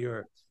 So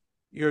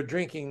you're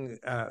drinking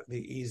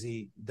the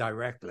EZ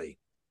directly.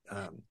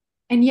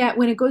 And yet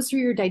when it goes through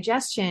your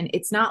digestion,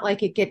 it's not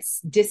like it gets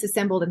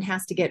disassembled and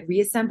has to get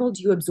reassembled.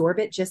 You absorb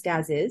it just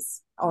as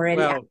is already.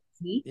 Well,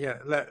 yeah,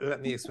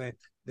 let me explain.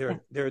 There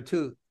are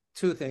two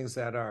things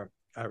that are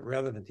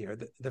relevant here.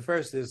 The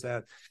first is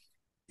that,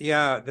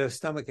 the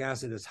stomach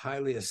acid is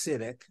highly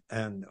acidic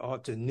and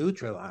ought to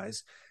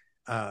neutralize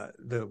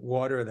the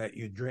water that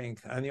you drink.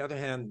 On the other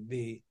hand,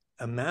 the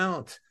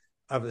amount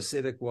of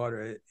acidic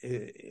water,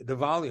 the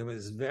volume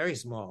is very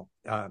small.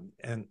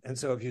 And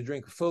so if you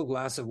drink a full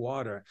glass of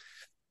water,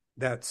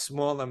 that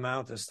small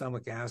amount of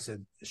stomach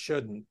acid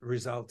shouldn't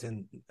result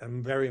in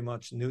very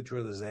much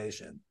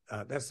neutralization.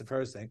 That's the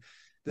first thing.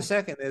 The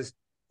second is,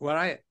 what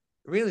I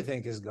really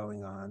think is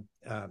going on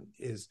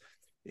is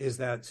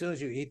that as soon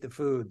as you eat the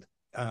food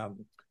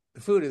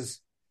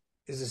is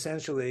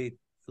essentially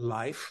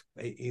life,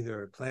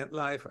 either plant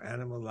life or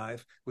animal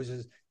life,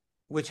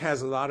 which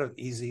has a lot of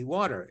easy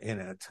water in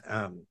it,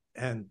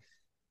 and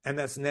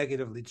that's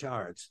negatively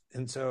charged.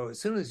 And so as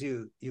soon as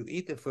you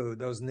eat the food,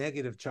 those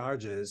negative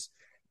charges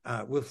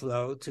will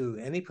flow to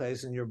any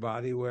place in your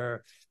body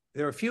where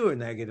there are fewer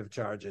negative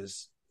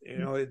charges.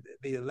 The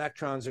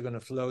electrons are going to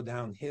flow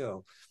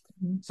downhill.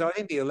 So I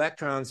think the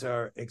electrons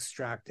are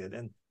extracted.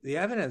 And the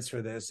evidence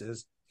for this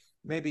is,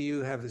 maybe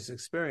you have this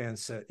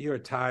experience, you're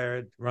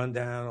tired, run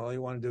down, all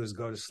you want to do is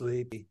go to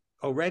sleep.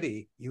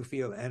 Already you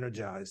feel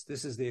energized.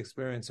 This is the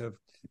experience of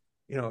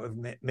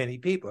many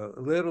people. A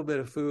little bit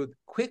of food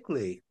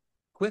quickly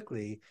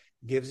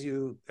gives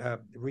you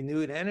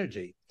renewed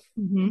energy.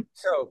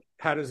 So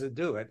how does it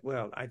do it?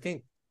 Well, I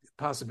think the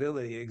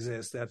possibility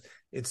exists that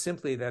it's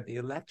simply that the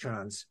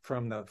electrons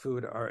from the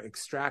food are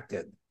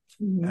extracted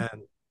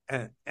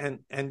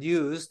and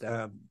used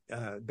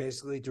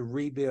basically to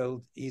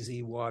rebuild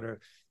easy water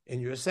in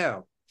your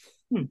cell.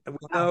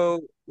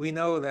 We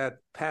know that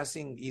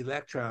passing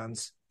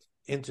electrons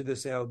into the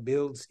cell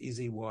builds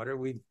easy water.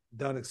 We've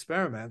done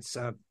experiments,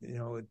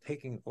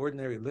 taking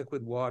ordinary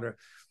liquid water,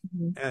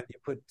 and you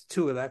put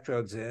 2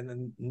 electrodes in,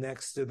 and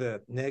next to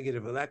the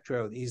negative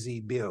electrode,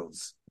 EZ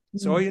builds.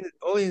 So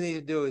all you need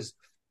to do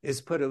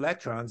is put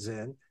electrons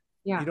in.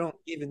 You don't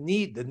even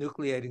need the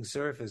nucleating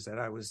surface that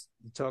I was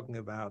talking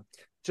about.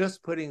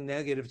 Just putting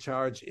negative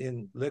charge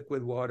in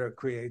liquid water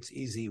creates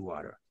EZ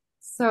water.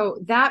 So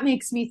that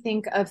makes me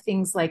think of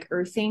things like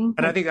earthing.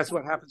 And I think that's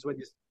what happens when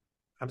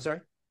I'm sorry?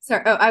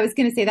 Sorry. Oh, I was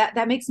going to say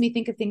that makes me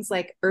think of things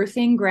like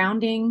earthing,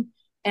 grounding,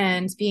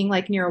 and being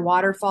like near a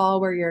waterfall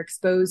where you're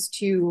exposed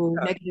to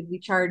negatively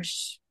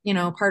charged,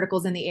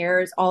 particles in the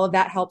air. All of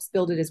that helps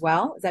build it as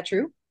well. Is that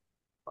true?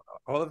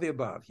 All of the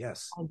above.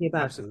 Yes. All of the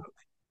above. Absolutely.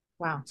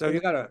 Wow. So you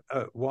got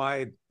a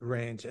wide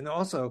range. And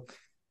also,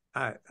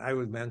 I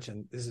would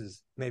mention, this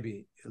is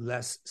maybe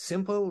less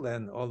simple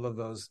than all of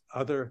those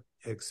other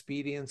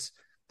expedients,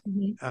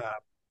 but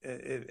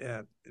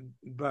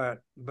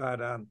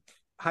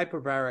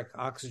hyperbaric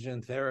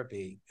oxygen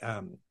therapy,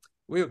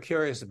 we were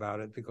curious about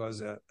it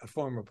because a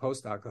former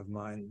postdoc of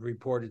mine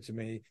reported to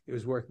me, he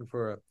was working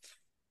for a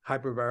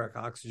hyperbaric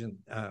oxygen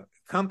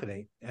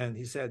company, and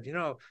he said,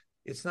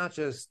 it's not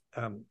just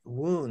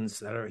wounds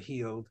that are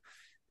healed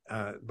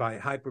by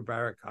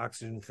hyperbaric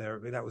oxygen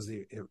therapy. That was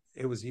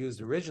it was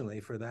used originally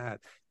for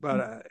that.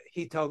 But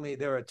he told me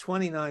there are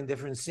 29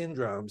 different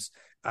syndromes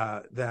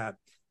that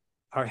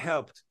are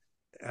helped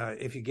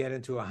if you get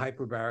into a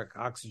hyperbaric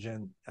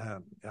oxygen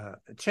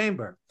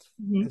chamber.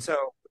 And so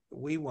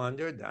we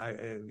wondered,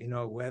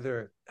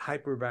 whether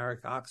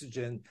hyperbaric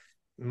oxygen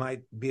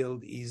might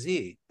build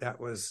EZ. That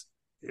was,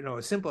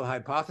 a simple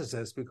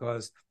hypothesis,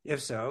 because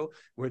if so,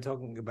 we're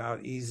talking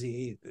about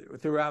EZ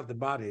throughout the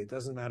body. It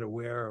doesn't matter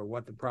where or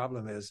what the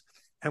problem is.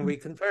 And we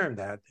confirmed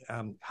that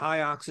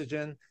high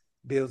oxygen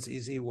builds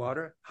EZ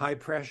water, high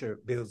pressure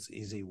builds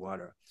EZ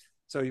water.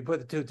 So you put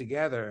the two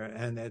together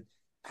and it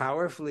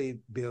powerfully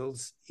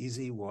builds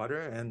EZ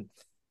water. And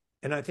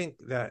I think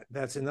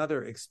that's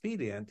another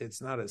expedient.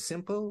 It's not as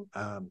simple,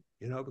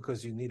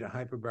 because you need a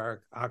hyperbaric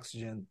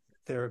oxygen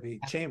therapy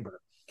chamber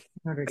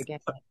in order to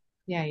get it.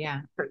 Yeah.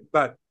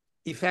 But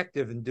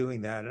effective in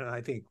doing that. And I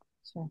think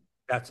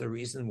that's the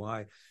reason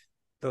why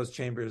those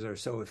chambers are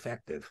so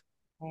effective.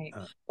 Right.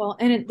 Well,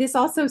 and this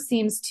also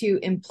seems to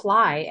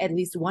imply at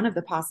least one of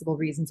the possible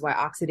reasons why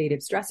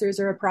oxidative stressors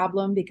are a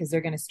problem, because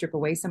they're going to strip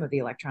away some of the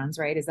electrons,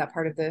 right? Is that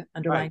part of the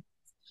underlying?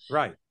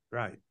 Right.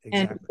 Exactly.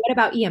 And what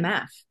about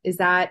EMF? Has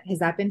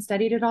that been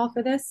studied at all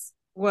for this?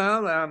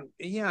 Well,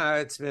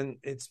 it's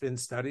been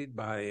studied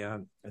by a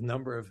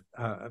number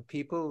of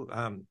people.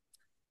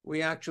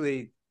 We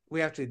actually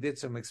we actually did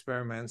some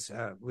experiments.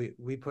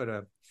 We put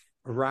a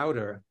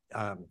router,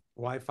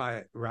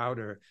 Wi-Fi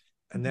router,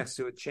 next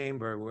to a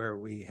chamber where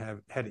we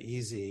had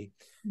easy,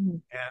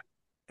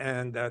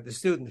 and the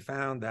student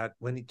found that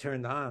when he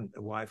turned on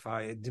the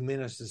Wi-Fi, it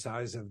diminished the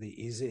size of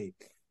the EZ.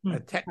 A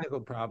technical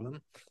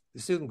problem.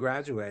 The student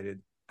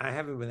graduated. I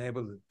haven't been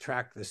able to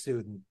track the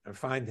student or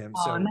find him.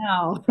 Oh, so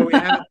no.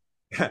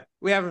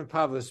 we haven't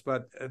published,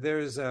 but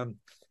there's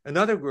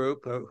another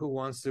group who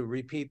wants to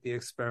repeat the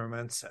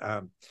experiments,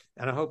 and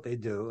I hope they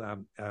do.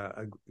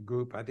 A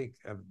group, I think,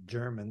 of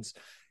Germans,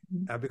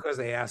 because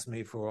they asked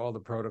me for all the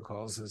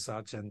protocols and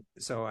such, and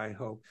so I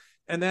hope.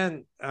 And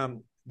then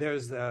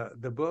there's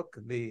the book,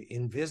 The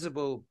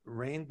Invisible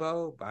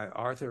Rainbow by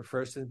Arthur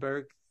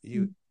Furstenberg.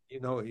 You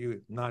know,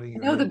 you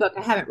nodding. I know the book.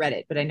 I haven't read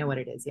it, but I know what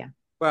it is. Yeah.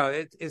 Well,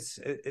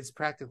 it's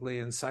practically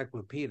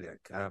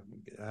encyclopedic,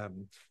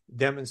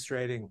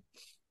 demonstrating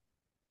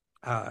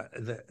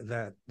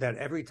that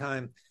every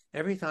time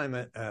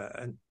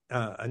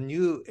a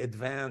new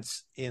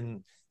advance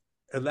in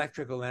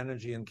electrical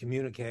energy and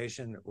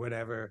communication,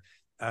 whatever,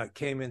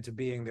 came into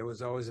being, there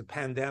was always a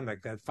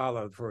pandemic that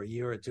followed for a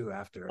year or two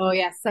after. Oh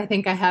yes, I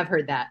think I have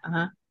heard that.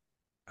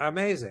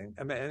 Amazing.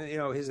 I mean,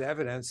 and, his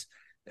evidence,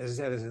 as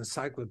I said, is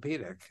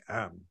encyclopedic.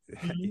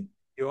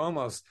 You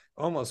almost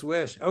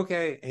wish,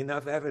 okay,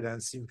 enough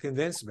evidence, you've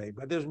convinced me,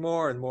 but there's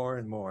more and more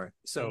and more.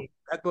 So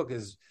that book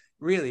is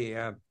really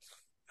a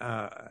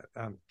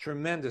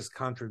tremendous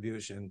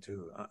contribution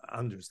to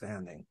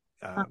understanding.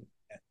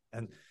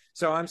 And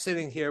so I'm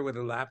sitting here with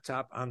a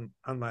laptop on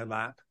my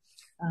lap,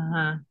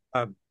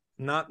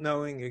 not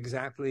knowing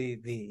exactly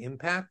the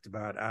impact,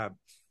 but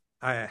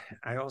I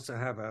also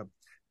have a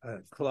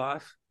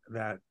cloth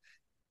that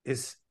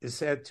is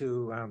said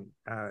to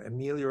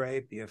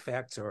ameliorate the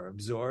effects or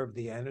absorb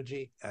the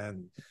energy.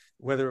 And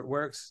whether it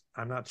works,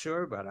 I'm not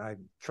sure, but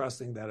I'm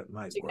trusting that it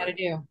might work. You got to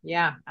do.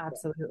 Yeah,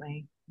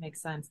 absolutely.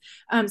 Makes sense.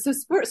 So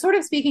sort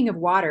of speaking of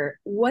water,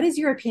 what is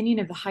your opinion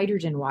of the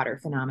hydrogen water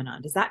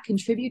phenomenon? Does that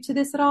contribute to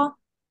this at all?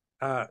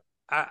 I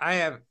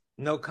have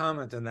no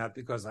comment on that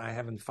because I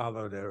haven't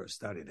followed it or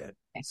studied it.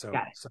 Okay, So,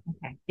 got it.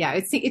 Okay. Yeah,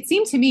 it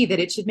seemed to me that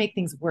it should make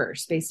things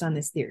worse based on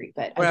this theory,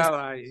 but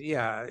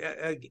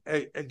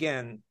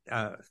again,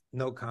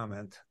 no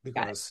comment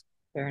because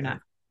fair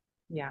enough.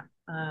 Yeah,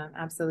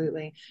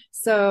 absolutely.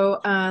 So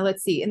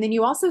let's see. And then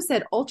you also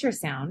said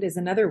ultrasound is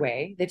another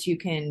way that you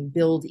can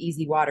build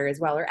easy water as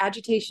well, or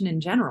agitation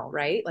in general,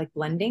 right? Like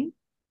blending.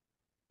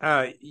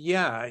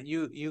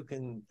 You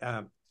can.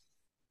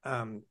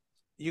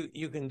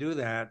 You can do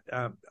that.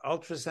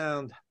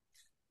 Ultrasound,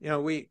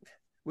 we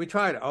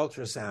tried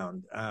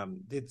ultrasound,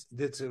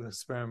 did some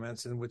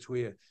experiments in which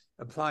we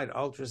applied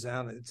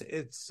ultrasound.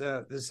 It's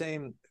the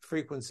same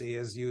frequency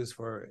as used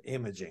for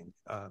imaging,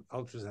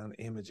 ultrasound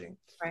imaging.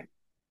 Right.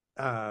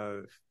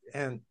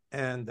 And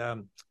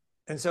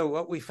so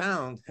what we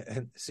found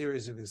in a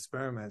series of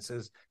experiments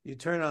is you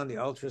turn on the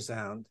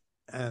ultrasound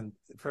and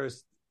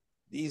first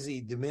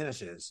EZ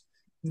diminishes.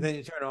 And then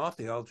you turn off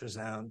the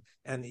ultrasound,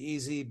 and the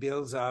EZ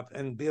builds up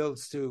and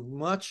builds to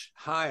much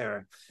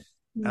higher,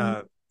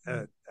 much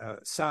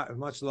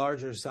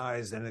larger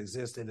size than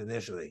existed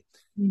initially.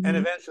 And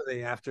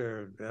eventually,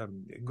 after a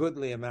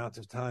goodly amount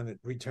of time, it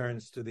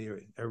returns to the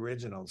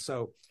original.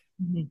 So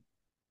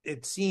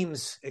it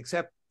seems,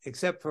 except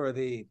for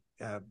the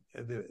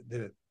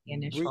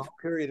brief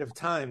period of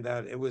time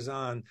that it was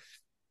on,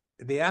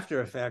 the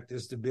after effect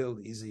is to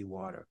build easy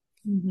water.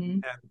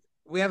 And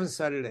we haven't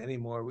studied it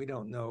anymore. We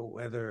don't know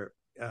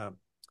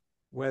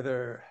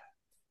whether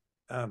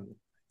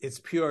it's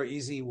pure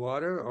easy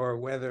water or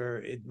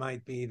whether it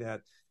might be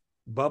that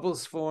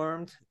bubbles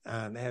formed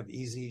and they have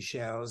easy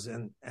shells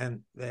and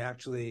they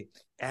actually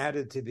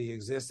added to the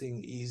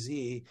existing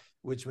EZ,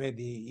 which made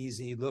the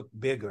EZ look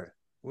bigger.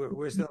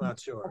 We're still not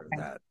sure of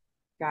that.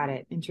 Got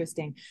it.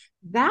 Interesting.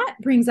 That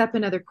brings up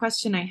another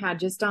question I had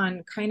just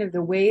on kind of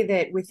the way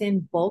that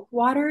within bulk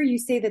water, you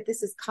say that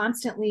this is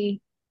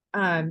constantly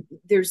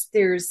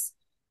there's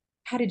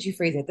how did you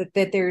phrase it?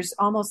 That there's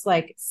almost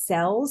like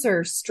cells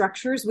or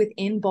structures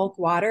within bulk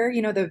water,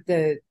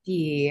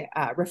 the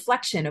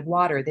reflection of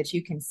water that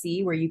you can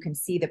see, where you can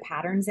see the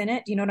patterns in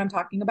it. Do you know what I'm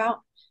talking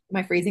about? Am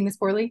I phrasing this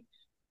poorly?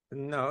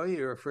 No,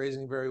 you're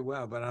phrasing very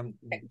well, but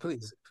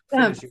please.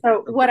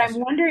 So what I'm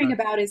wondering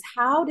about is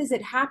how does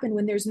it happen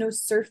when there's no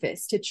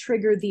surface to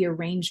trigger the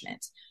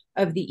arrangement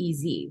of the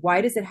EZ?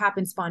 Why does it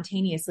happen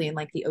spontaneously in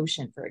like the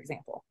ocean, for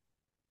example?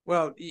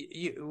 Well,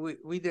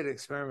 we did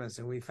experiments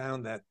and we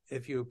found that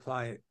if you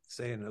apply,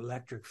 say, an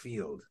electric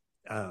field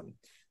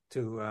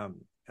to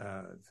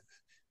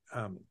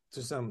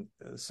some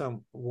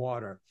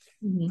water,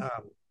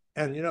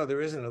 and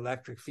there is an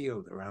electric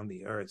field around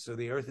the Earth, so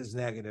the Earth is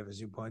negative, as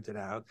you pointed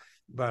out,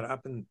 but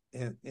up in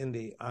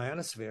the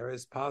ionosphere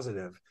is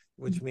positive,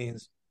 which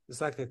means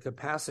it's like a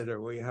capacitor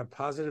where you have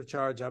positive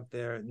charge up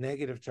there,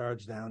 negative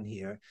charge down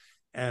here,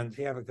 and if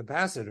you have a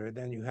capacitor,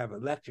 then you have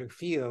electric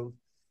field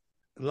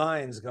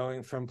lines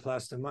going from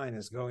plus to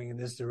minus, going in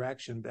this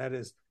direction that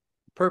is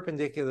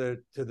perpendicular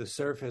to the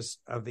surface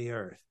of the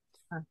Earth.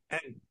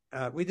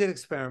 we did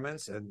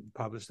experiments and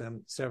published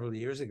them several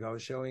years ago,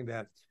 showing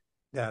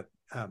that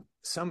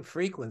some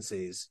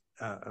frequencies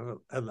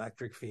of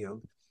electric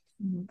field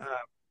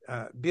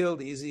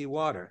build easy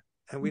water,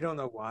 and we don't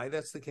know why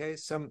that's the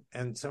case. Some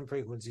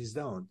frequencies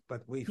don't,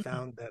 but we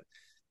found that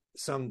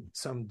some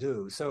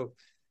do. So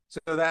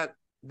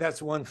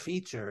that's one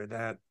feature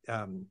that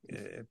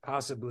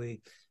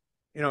possibly,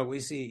 we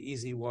see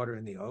easy water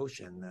in the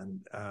ocean,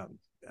 and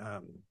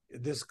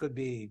this could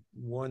be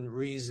one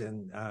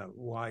reason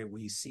why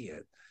we see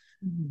it.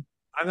 Mm-hmm.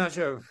 I'm not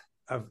sure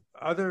of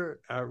other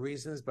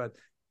reasons, but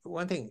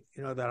one thing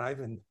that I've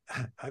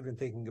been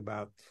thinking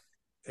about,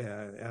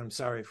 and I'm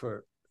sorry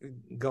for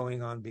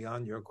going on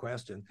beyond your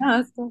question. No,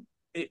 that's cool.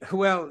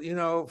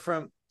 Well,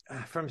 from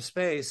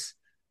space,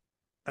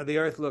 the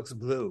Earth looks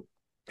blue,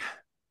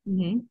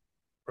 mm-hmm.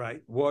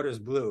 right? Water's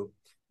blue,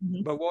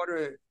 mm-hmm. but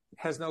water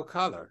has no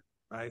color,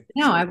 right?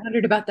 No, so, I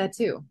wondered about that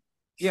too.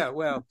 Yeah,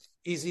 well,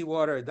 easy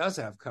water does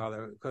have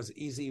color because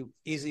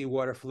easy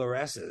water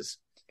fluoresces,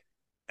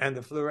 and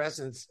the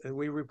fluorescence, and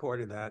we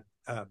reported that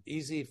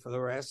easy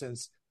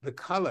fluorescence, the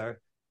color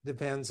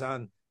depends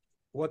on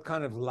what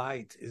kind of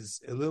light is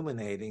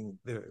illuminating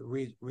the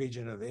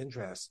region of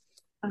interest.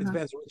 It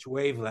depends which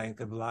wavelength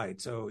of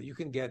light. So you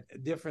can get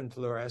different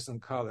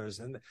fluorescent colors.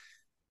 And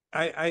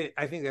I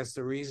think that's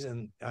the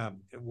reason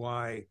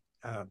why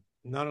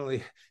not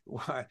only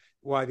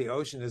why the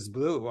ocean is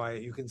blue, why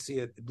you can see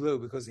it blue,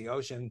 because the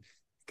ocean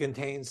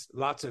contains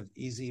lots of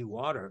easy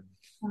water.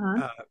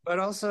 But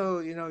also,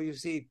 you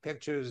see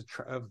pictures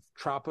of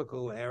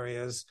tropical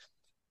areas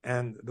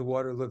and the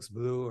water looks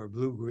blue or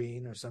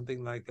blue-green or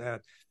something like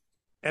that.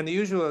 And the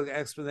usual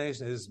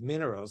explanation is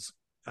minerals.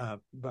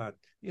 But,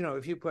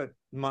 if you put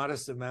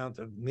modest amount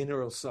of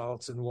mineral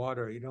salts in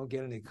water, you don't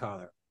get any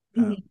color.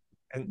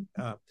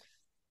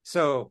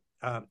 So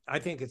I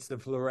think it's the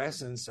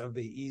fluorescence of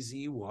the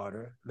easy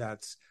water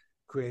that's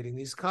creating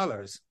these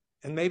colors.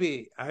 And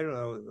maybe, I don't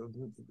know,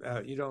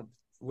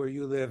 where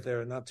you live, there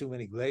are not too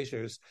many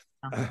glaciers.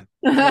 But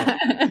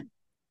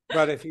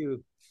if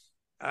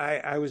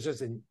I was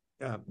just in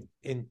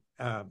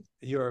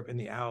Europe, in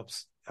the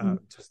Alps,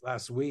 just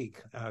last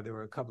week. There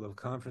were a couple of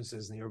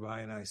conferences nearby,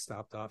 and I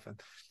stopped off,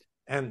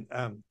 and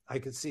I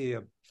could see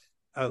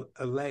a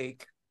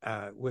lake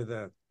with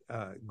a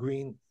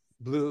blue-green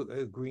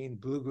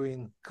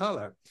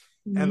color,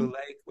 and the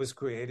lake was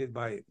created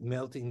by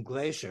melting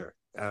glacier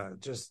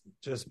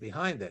just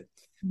behind it.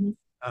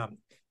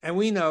 And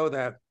we know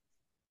that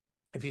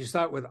if you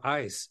start with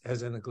ice,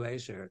 as in a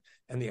glacier,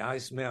 and the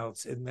ice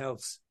melts, it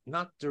melts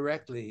not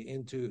directly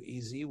into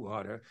easy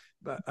water,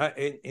 but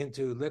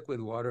into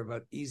liquid water,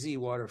 but easy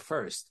water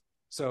first.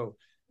 So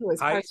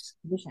ice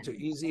to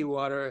easy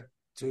water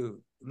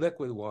to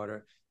liquid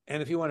water.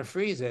 And if you want to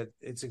freeze it,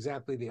 it's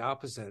exactly the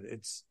opposite.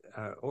 It's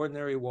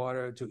ordinary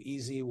water to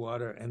easy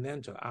water and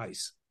then to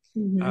ice.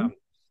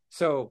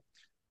 So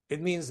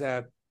it means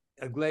that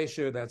a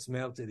glacier that's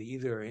melted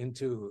either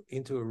into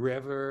a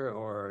river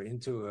or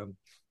into a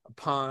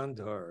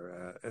pond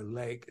or a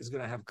lake is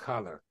going to have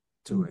color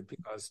to it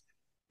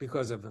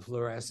because of the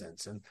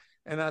fluorescence, and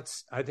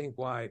that's, I think,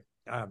 why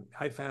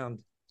I found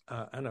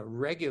on a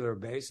regular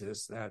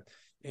basis that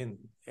in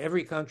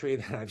every country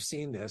that I've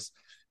seen this,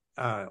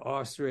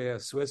 Austria,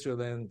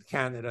 Switzerland,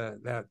 Canada,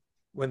 that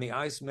when the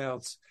ice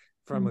melts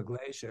from a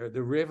glacier,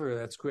 the river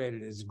that's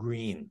created is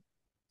green.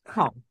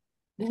 Oh,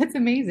 that's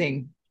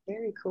amazing.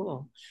 Very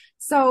cool.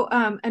 So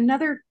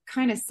another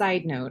kind of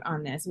side note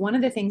on this, one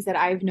of the things that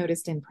I've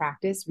noticed in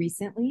practice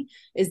recently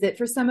is that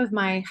for some of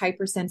my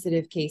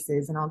hypersensitive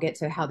cases, and I'll get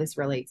to how this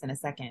relates in a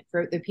second,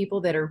 for the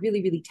people that are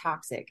really, really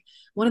toxic,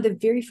 one of the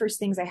very first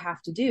things I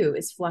have to do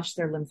is flush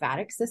their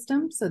lymphatic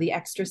system, so the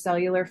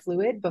extracellular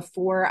fluid,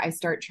 before I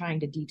start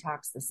trying to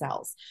detox the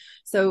cells.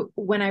 So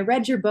when I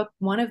read your book,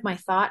 one of my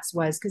thoughts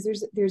was,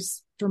 because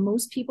there's for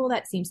most people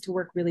that seems to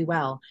work really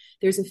well.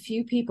 There's a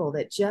few people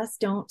that just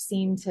don't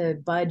seem to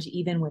budge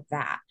even with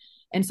that.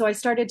 And so I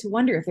started to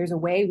wonder if there's a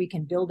way we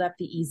can build up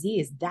the EZ.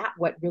 Is that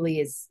what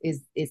really is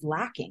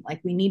lacking?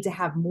 Like, we need to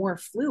have more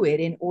fluid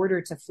in order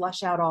to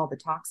flush out all the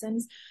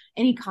toxins.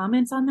 Any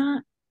comments on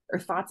that or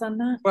thoughts on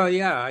that? Well,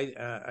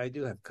 yeah, I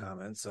do have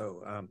comments.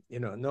 So,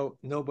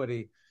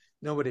 nobody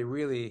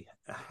really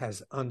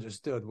has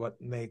understood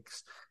what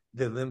makes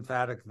the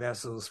lymphatic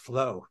vessels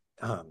flow.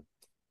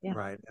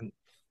 Right.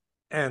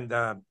 And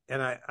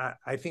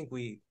I think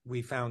we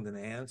found an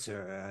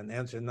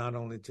answer not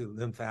only to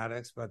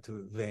lymphatics, but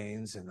to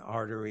veins and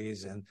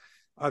arteries and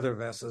other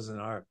vessels in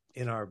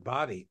our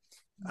body.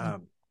 So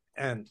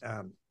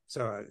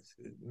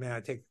may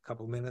I take a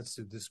couple minutes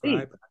to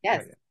describe?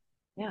 Yes.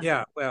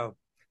 Yeah. Well,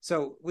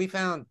 so we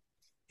found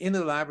in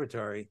the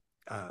laboratory,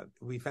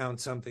 we found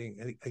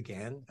something,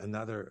 again,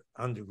 another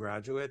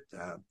undergraduate,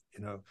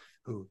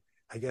 who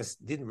I guess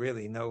didn't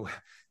really know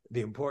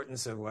the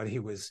importance of what he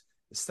was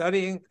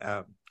studying.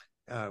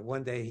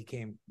 One day he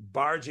came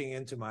barging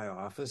into my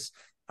office.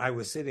 I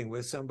was sitting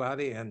with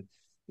somebody, and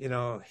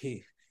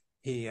he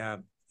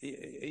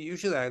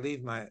usually I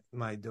leave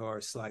my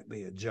door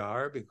slightly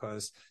ajar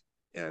because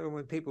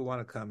when people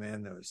want to come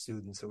in, or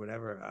students or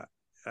whatever,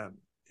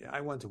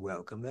 I want to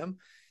welcome them,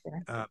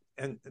 Sure.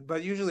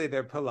 but usually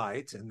they're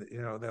polite, and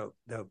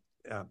they'll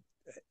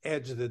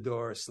edge the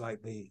door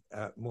slightly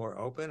more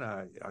open.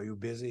 Are you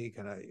busy?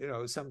 Can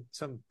I?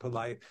 Some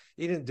polite.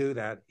 He didn't do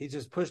that. He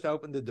just pushed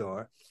open the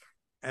door,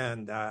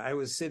 and I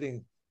was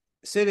sitting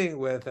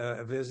with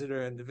a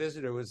visitor, and the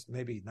visitor was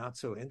maybe not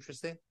so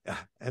interesting,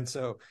 and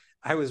so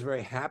I was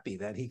very happy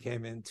that he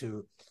came in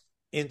to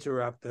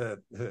interrupt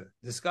the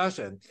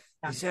discussion.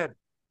 He said,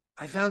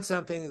 "I found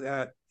something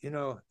that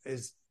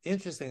is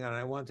interesting, and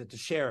I wanted to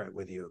share it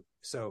with you."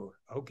 So,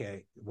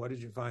 okay, what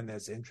did you find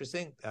that's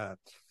interesting?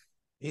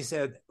 He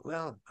said,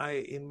 "Well, I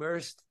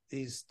immersed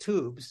these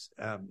tubes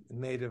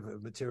made of a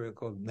material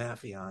called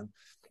Naphion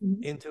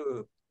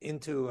into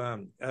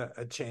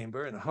a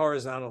chamber in a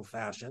horizontal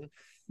fashion.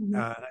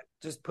 I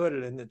just put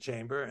it in the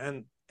chamber,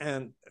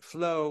 and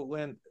flow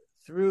went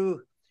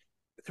through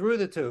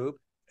the tube,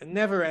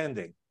 never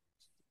ending."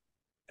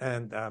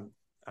 And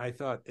I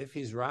thought, if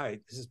he's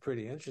right, this is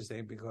pretty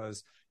interesting,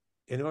 because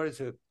in order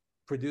to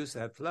produce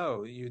that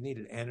flow, you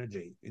needed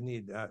energy. You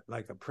need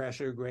like a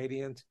pressure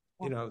gradient,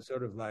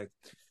 sort of like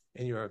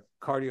in your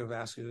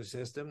cardiovascular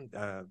system.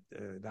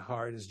 The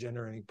heart is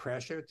generating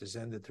pressure to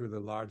send it through the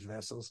large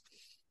vessels.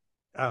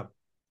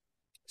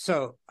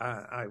 So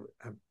I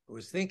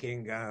was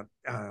thinking that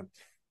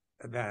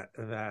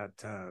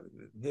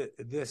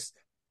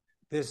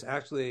this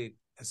actually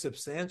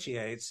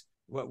substantiates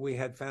what we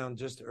had found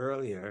just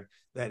earlier,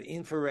 that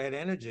infrared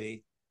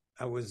energy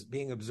was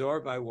being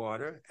absorbed by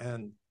water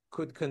and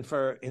could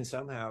confer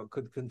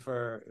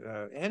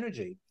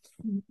energy,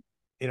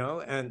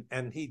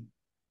 and he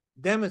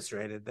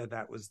demonstrated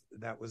that was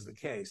the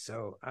case.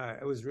 So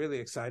I was really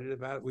excited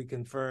about it. We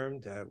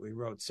confirmed, we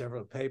wrote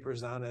several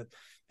papers on it,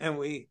 and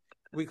we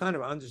kind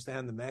of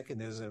understand the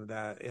mechanism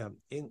that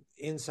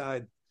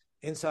inside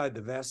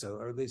the vessel,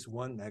 or at least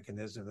one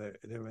mechanism,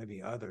 there may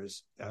be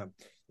others,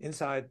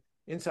 inside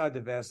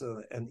the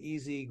vessel, an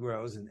EZ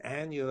grows, an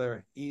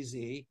annular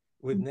EZ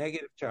with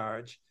negative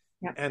charge,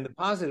 and the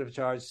positive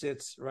charge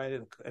sits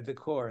right at the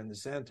core in the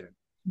center.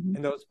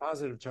 And those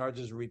positive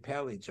charges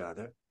repel each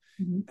other,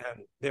 and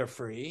they're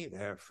free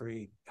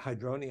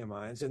hydronium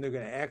ions, and they're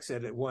going to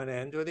exit at one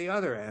end or the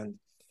other end,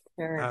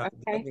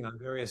 depending on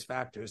various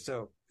factors.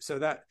 So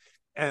that,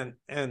 and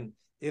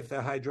if the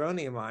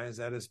hydronium ions,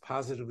 that is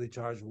positively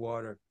charged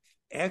water,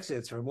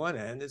 exits from one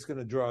end, it's going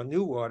to draw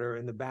new water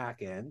in the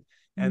back end,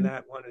 and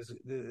that one is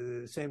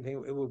the same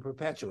thing. It will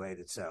perpetuate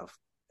itself.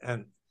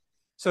 And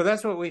so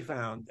that's what we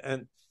found.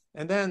 And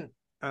then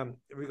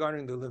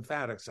regarding the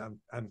lymphatics, I'm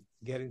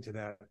getting to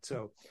that.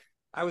 So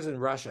I was in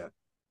Russia,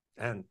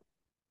 and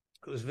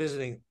I was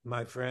visiting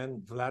my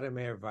friend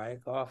Vladimir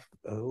Vyakov,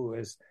 who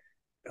is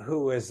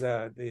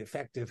the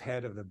effective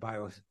head of the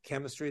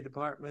biochemistry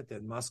department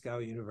at Moscow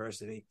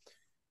University.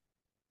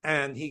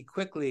 And he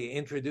quickly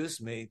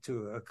introduced me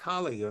to a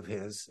colleague of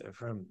his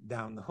from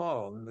down the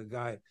hall. And the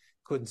guy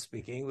couldn't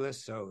speak English,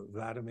 so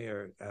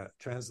Vladimir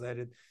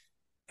translated.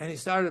 And he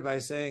started by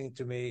saying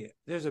to me,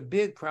 "There's a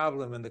big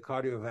problem in the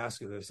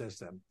cardiovascular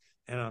system."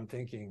 And I'm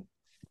thinking,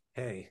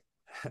 hey,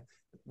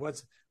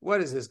 what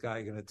is this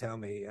guy going to tell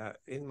me?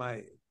 In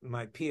my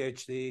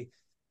PhD,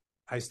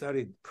 I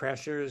studied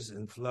pressures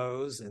and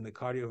flows in the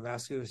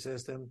cardiovascular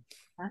system.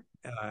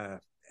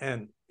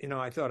 And,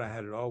 I thought I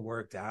had it all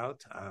worked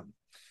out.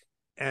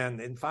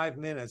 And in 5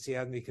 minutes, he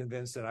had me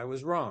convinced that I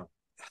was wrong.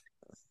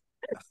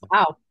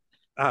 Wow.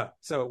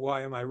 So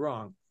why am I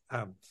wrong?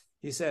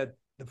 He said,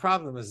 the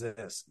problem is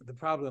this. The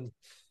problem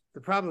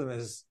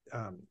is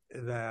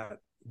that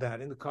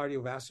in the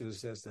cardiovascular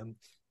system,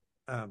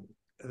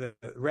 the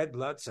red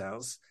blood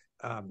cells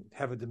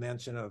have a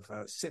dimension of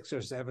 6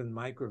 or 7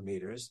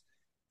 micrometers.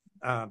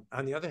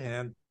 On the other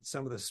hand,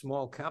 some of the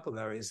small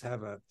capillaries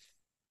have a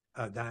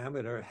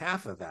diameter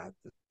half of that,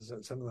 so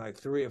something like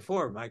 3 or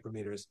 4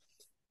 micrometers.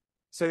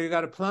 So you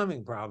got a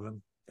plumbing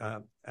problem,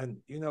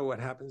 and you know what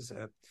happens.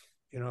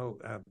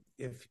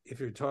 If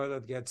your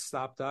toilet gets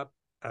stopped up,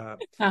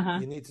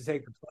 you need to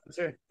take a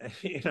plunger,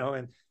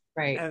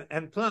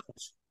 and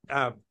plunge.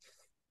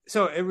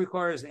 So it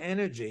requires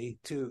energy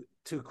to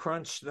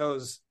crunch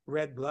those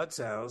red blood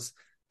cells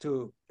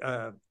to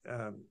a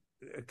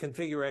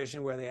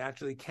configuration where they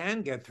actually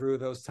can get through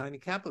those tiny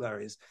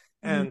capillaries.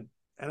 And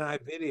I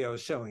have videos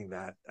showing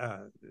that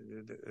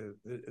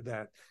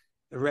that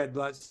the red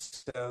blood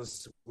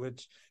cells,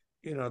 which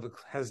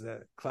has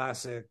the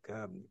classic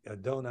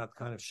donut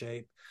kind of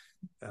shape,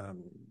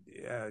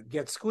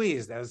 get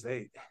squeezed as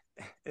they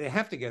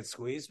have to get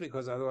squeezed,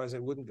 because otherwise they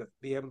wouldn't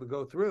be able to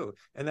go through,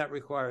 and that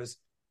requires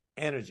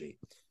energy.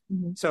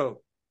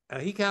 So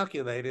he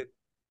calculated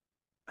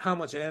how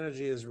much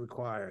energy is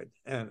required,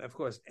 and of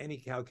course any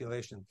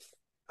calculation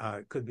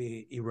could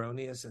be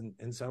erroneous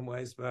in some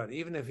ways, but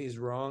even if he's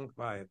wrong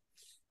by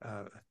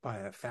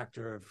a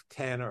factor of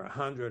 10 or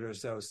 100 or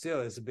so,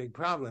 still it's a big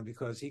problem,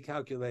 because he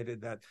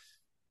calculated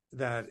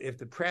that if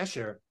the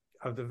pressure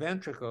of the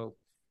ventricle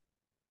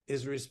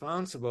is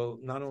responsible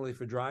not only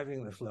for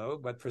driving the flow,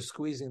 but for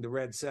squeezing the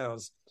red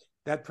cells,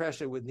 that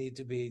pressure would need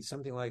to be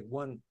something like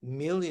 1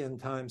 million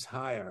times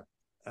higher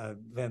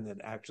than it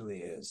actually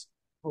is.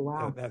 Oh,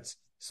 wow. That's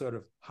sort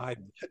of high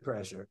blood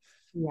pressure.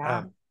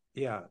 Yeah.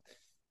 Yeah.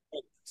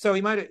 So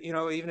he might,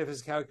 even if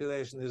his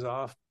calculation is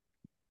off,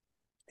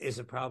 is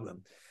a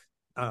problem.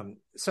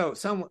 So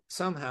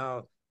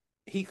somehow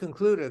he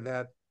concluded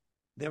that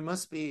there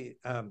must be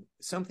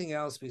something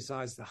else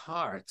besides the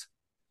heart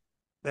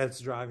that's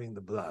driving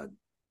the blood.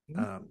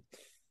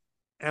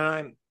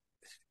 And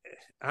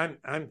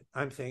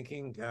I'm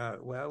thinking,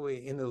 we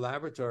in the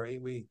laboratory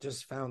we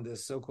just found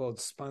this so-called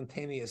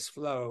spontaneous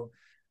flow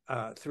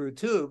through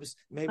tubes.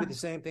 Maybe the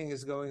same thing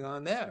is going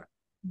on there.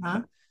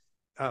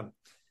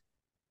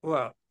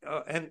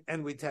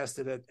 And we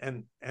tested it,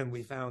 and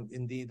we found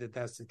indeed that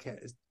that's the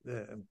case.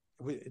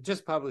 We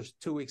just published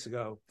 2 weeks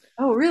ago.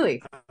 Oh,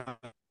 really?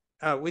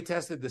 We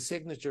tested the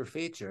signature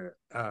feature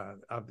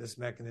of this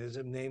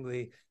mechanism,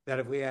 namely that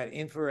if we add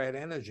infrared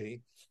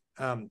energy,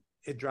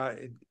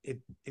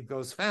 it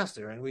goes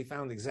faster, and we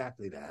found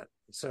exactly that.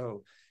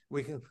 So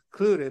we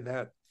concluded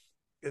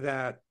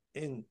that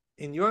in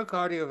your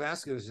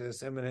cardiovascular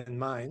system and in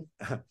mine,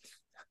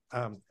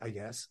 I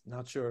guess,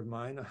 not sure of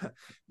mine,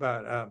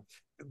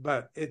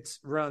 but it's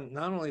run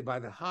not only by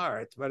the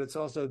heart, but it's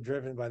also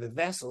driven by the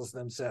vessels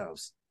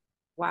themselves.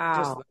 Wow.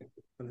 Just like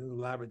in the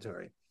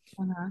laboratory.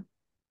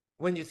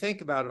 When you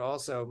think about it,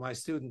 also, my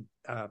student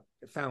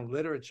found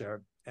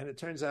literature, and it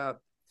turns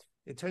out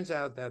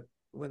that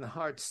when the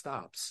heart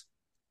stops,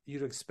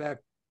 you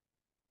expect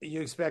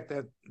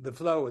that the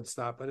flow would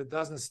stop, but it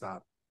doesn't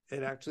stop.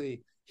 It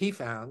actually, he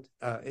found,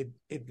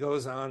 it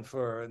goes on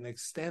for an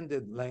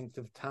extended length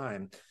of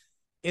time,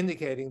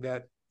 indicating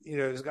that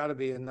there's got to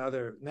be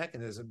another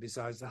mechanism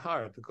besides the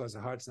heart, because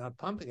the heart's not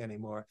pumping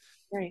anymore.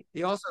 Right.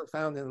 He also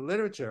found in the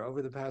literature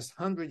over the past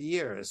 100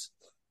 years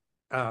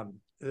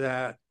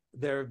that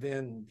there have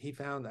been, he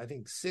found, I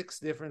think, 6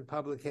 different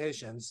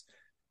publications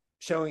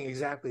showing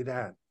exactly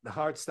that. The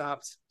heart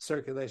stops,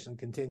 circulation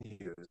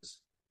continues.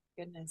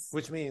 Goodness.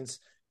 Which means,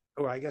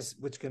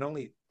 which can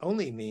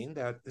only mean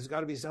that there's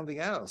got to be something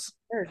else.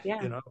 Sure,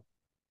 yeah.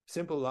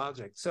 Simple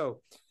logic.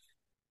 So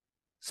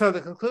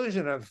the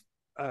conclusion of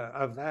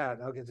that,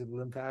 I'll get to the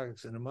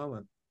lymphatics in a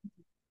moment.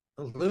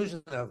 The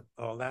conclusion of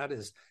all that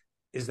is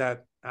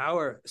that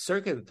our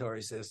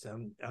circulatory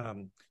system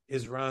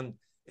is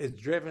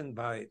driven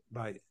by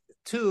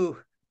two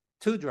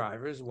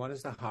drivers. One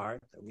is the heart,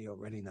 that we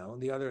already know,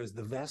 and the other is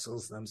the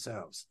vessels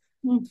themselves.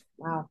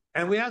 Wow.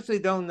 And we actually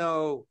don't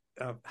know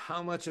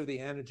how much of the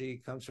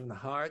energy comes from the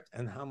heart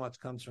and how much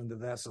comes from the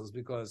vessels,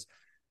 because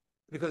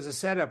the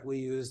setup we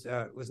used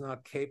was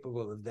not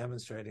capable of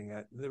demonstrating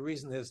it. The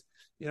reason is,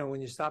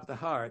 when you stop the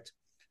heart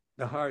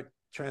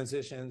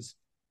transitions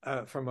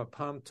from a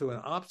pump to an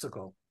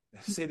obstacle,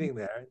 sitting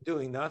there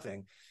doing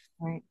nothing.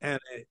 Right. And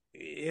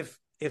if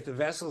the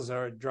vessels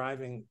are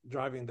driving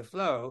the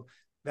flow,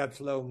 that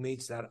flow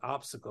meets that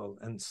obstacle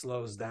and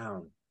slows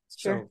down.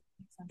 Sure.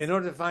 So in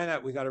order to find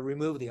out, we got to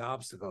remove the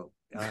obstacle.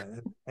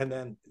 And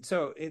then,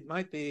 so it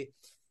might be,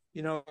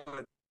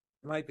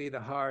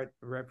 the heart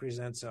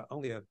represents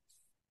only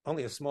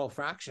a small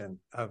fraction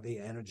of the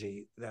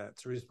energy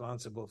that's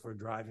responsible for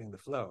driving the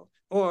flow.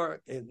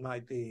 Or it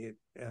might be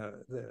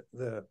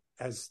the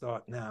as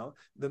thought now,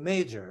 the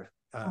major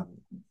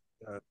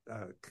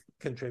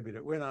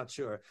contributor. We're not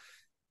sure.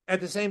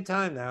 At the same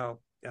time now,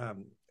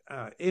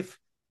 if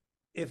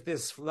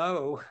this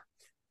flow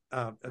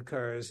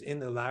occurs in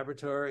the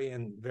laboratory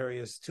in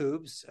various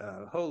tubes,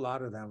 a whole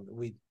lot of them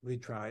we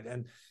tried,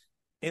 and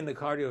in the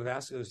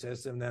cardiovascular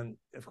system, then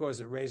of course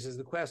it raises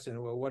the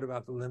question: well, what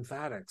about the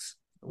lymphatics?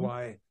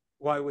 Why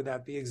would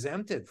that be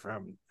exempted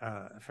from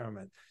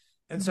it?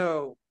 And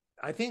so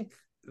I think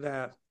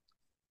that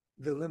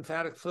the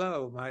lymphatic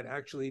flow might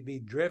actually be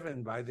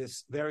driven by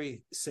this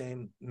very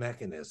same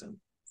mechanism.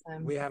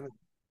 We haven't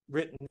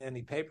written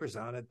any papers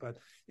on it, but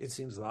it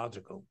seems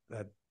logical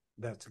that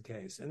that's the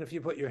case. And if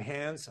you put your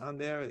hands on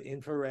there,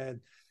 infrared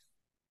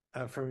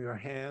from your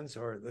hands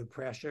or the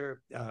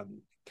pressure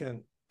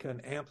can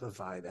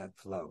amplify that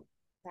flow.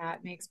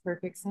 That makes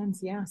perfect sense.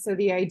 Yeah. So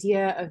the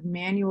idea of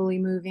manually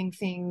moving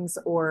things,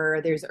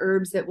 or there's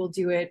herbs that will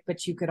do it,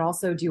 but you could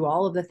also do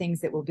all of the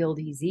things that will build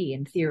EZ,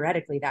 and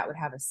theoretically that would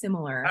have a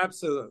similar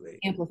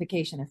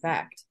amplification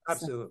effect.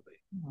 Absolutely.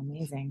 So,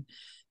 amazing.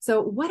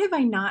 So what have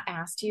I not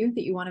asked you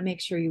that you want to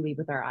make sure you leave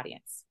with our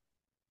audience?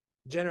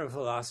 General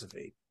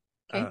philosophy.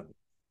 Okay.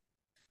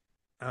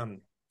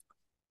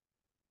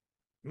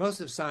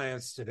 Most of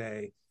science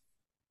today,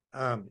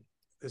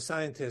 the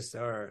scientists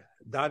are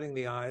dotting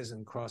the I's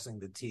and crossing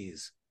the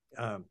T's.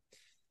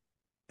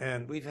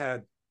 And we've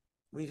had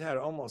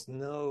almost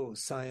no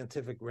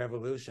scientific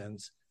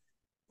revolutions.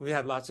 We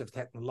had lots of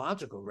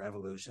technological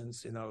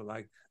revolutions,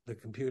 like the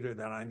computer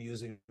that I'm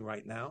using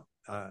right now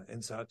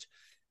and such.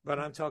 But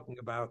I'm talking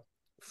about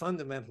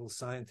fundamental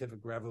scientific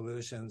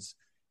revolutions,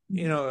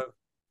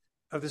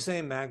 of the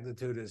same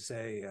magnitude as,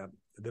 say,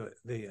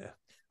 the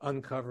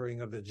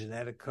uncovering of the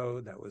genetic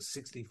code that was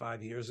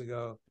 65 years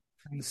ago.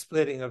 The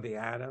splitting of the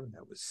atom,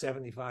 that was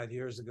 75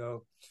 years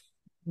ago.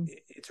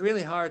 It's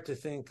really hard to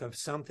think of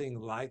something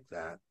like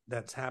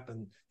that's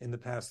happened in the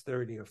past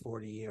 30 or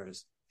 40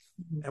 years.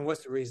 And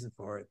what's the reason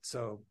for it?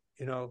 So,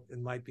 it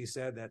might be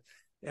said that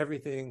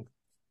everything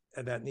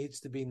that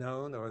needs to be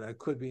known or that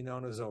could be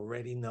known is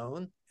already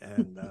known.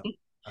 And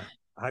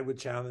I would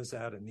challenge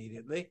that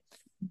immediately.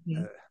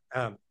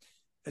 The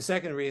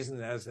second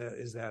reason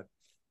is that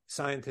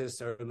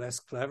scientists are less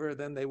clever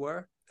than they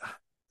were.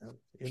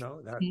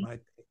 That might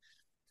be.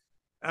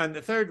 And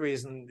the third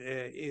reason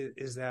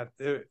is that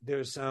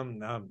there's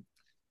some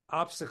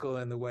obstacle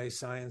in the way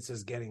science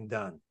is getting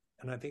done.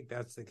 And I think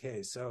that's the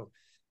case. So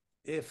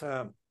if,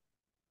 for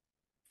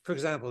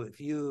example, if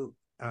you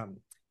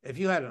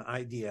had an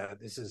idea,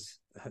 this is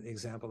an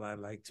example I'd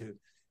like to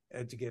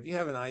give. You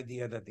have an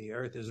idea that the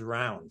Earth is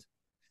round,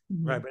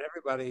 right? But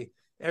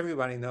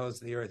everybody knows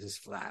the Earth is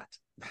flat.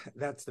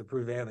 That's the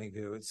prevailing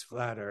view. It's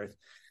flat Earth.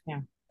 Yeah.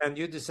 And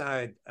you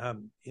decide,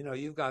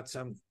 you've got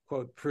some,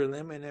 quote,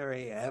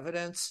 preliminary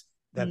evidence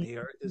that the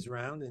Earth is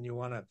round, and you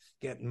want to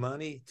get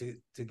money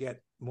to get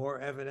more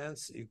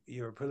evidence.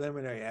 Your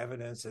preliminary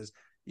evidence is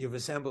you've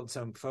assembled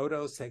some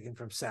photos taken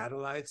from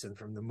satellites and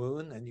from the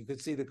moon, and you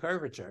could see the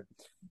curvature.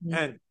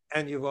 And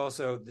you've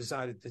also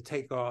decided to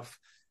take off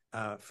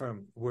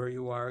from where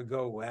you are,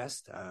 go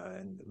west,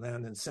 and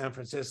land in San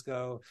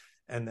Francisco,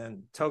 and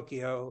then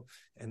Tokyo,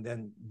 and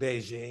then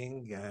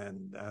Beijing,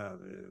 and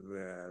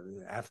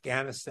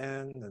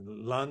Afghanistan,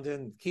 and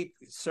London. Keep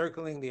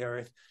circling the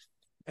Earth,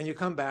 and you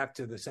come back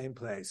to the same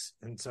place.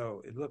 And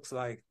so it looks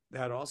like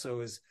that also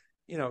is,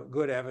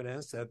 good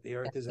evidence that the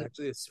Earth is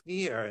actually a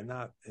sphere and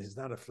is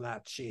not a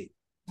flat sheet.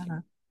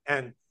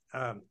 And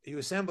you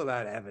assemble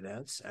that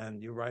evidence,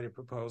 and you write a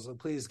proposal.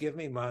 Please give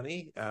me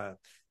money,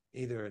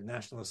 either a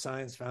National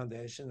Science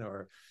Foundation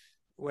or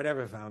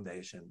whatever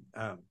foundation.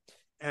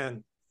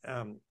 And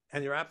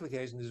your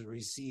application is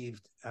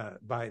received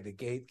by the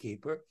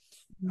gatekeeper,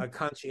 a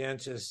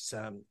conscientious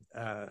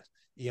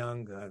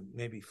young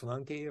maybe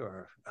flunky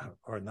or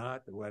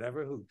not, or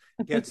whatever, who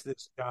gets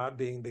this job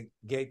being the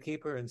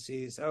gatekeeper and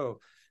sees,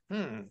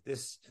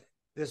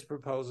 this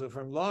proposal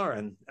from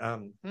Lauren,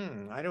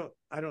 I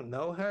don't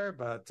know her,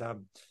 but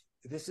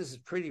this is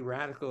a pretty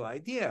radical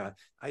idea.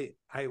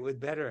 I would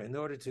better, in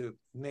order to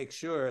make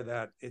sure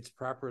that it's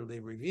properly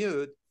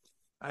reviewed,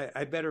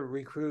 I better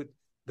recruit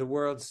the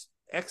world's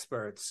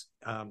experts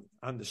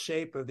on the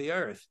shape of the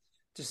Earth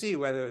to see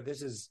whether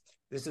this is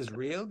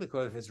real,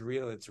 because if it's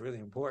real, it's really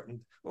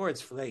important, or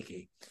it's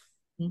flaky.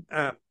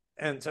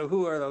 And so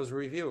who are those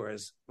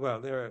reviewers?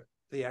 Well, they're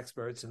the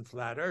experts in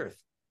flat Earth,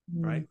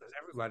 right? Because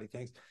everybody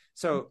thinks.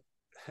 So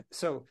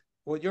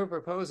what you're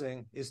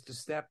proposing is to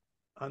step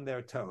on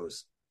their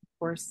toes. Of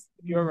course.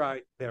 You're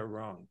right, they're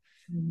wrong.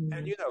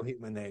 And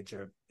human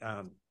nature.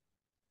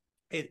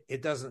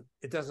 It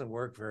doesn't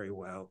work very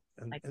well.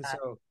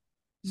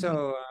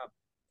 So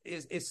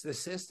it's the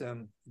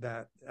system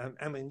that,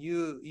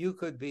 you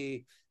could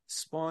be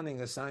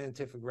spawning a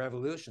scientific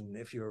revolution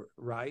if you're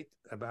right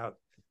about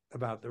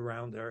the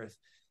round Earth.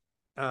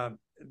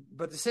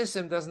 But the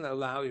system doesn't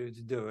allow you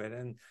to do it.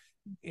 And,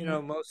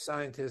 most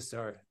scientists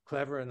are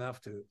clever enough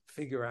to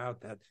figure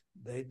out that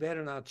they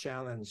better not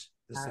challenge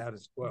the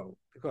status quo,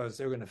 because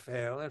they're going to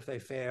fail. And if they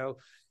fail,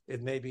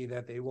 it may be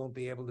that they won't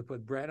be able to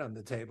put bread on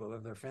the table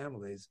of their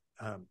families.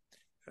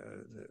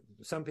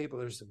 Some people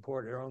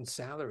their own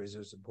salaries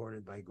are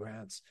supported by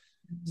grants.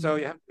 So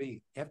you have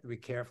to be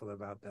careful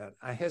about that.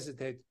 I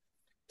hesitate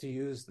to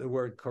use the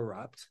word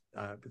corrupt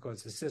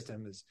because the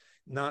system is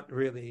not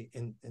really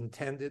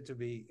intended to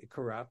be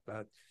corrupt,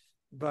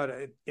 but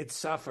it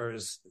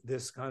suffers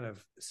this kind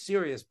of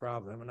serious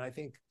problem. And I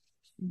think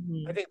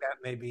that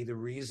may be the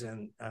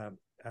reason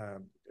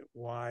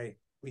why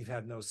we've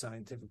had no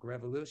scientific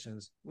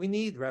revolutions. We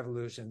need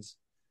revolutions.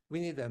 We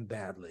need them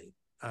badly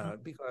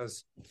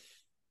because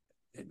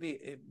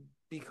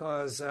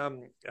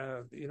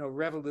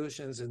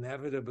revolutions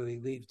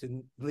inevitably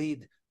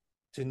lead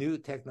to new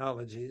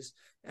technologies,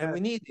 and we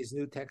need these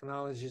new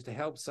technologies to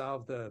help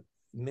solve the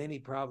many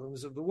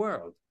problems of the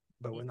world,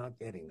 but we're not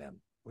getting them.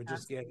 We're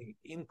just getting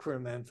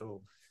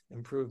incremental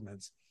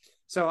improvements.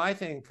 So I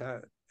think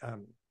that,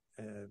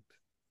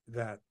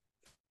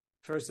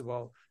 first of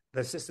all,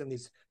 the system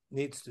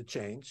needs to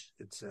change.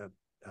 It's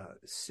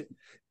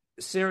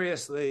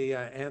seriously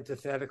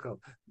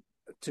antithetical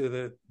to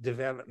the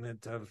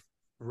development of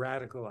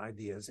radical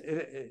ideas.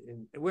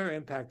 We're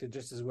impacted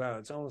just as well.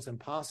 It's almost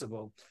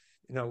impossible,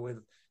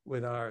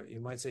 with our, you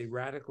might say,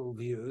 radical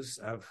views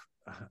of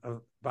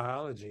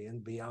biology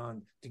and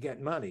beyond, to get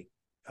money.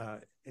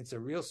 It's a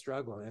real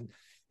struggle, and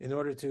in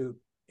order to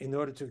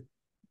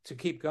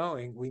keep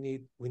going, we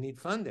need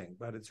funding.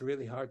 But it's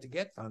really hard to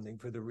get funding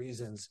for the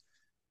reasons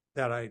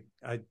that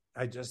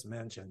I just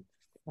mentioned.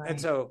 Right. And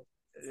so,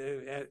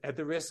 at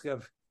the risk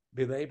of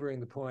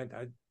belaboring the point,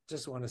 I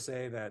just want to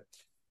say that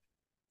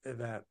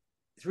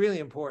it's really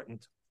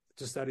important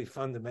to study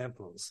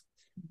fundamentals.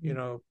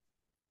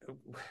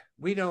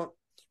 We don't.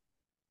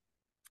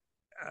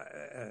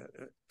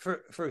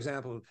 For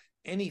example,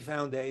 any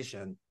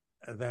foundation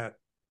that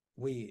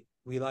we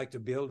like to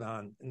build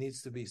on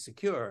needs to be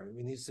secure.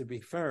 It needs to be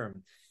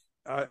firm.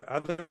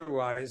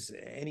 Otherwise,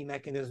 any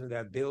mechanism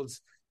that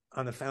builds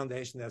on a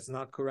foundation that's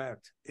not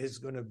correct is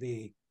going to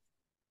be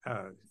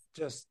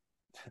just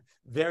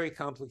very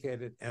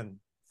complicated and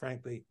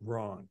frankly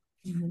wrong.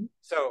 Mm-hmm.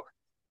 So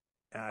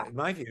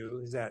my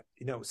view is that,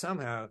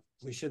 somehow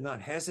we should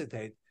not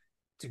hesitate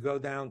to go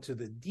down to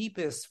the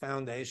deepest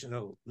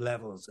foundational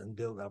levels and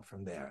build up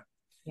from there.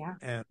 Yeah.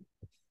 And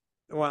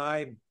well,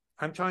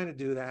 I'm trying to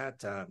do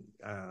that.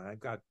 I've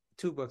got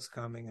 2 books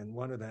coming, and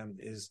one of them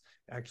is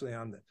actually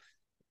on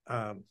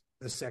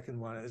the second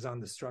one is on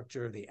the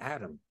structure of the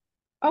atom.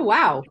 Oh,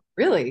 wow.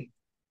 Really?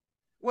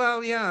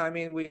 Well, yeah. I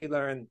mean, we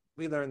learn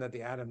that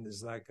the atom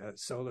is like a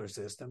solar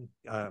system.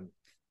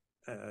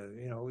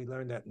 We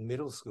learned that in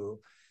middle school,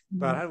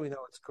 but how do we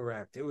know it's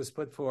correct? It was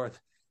put forth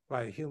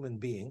by a human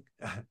being.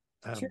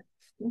 Sure.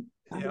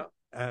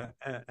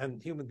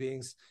 And human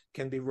beings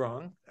can be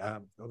wrong,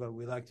 although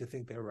we like to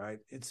think they're right.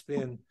 It's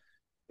been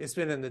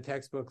in the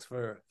textbooks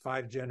for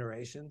 5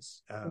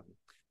 generations.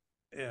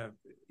 Is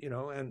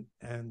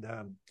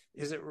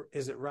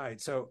it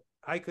right? So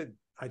I could,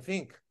 I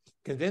think,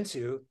 convince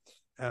you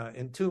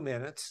in 2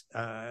 minutes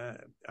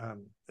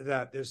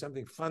that there's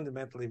something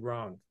fundamentally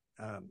wrong.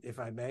 If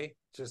I may,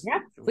 just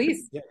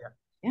please.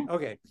 Yeah.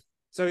 Okay.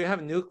 So you have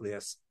a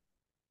nucleus.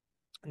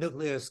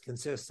 Nucleus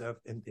consists of,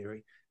 in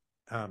theory,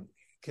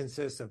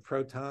 consists of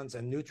protons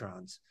and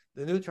neutrons.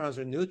 The neutrons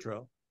are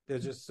neutral; they're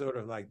just sort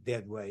of like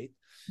dead weight.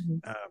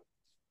 Mm-hmm.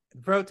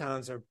 The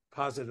protons are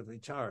positively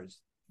charged.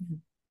 Mm-hmm.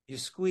 You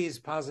squeeze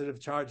positive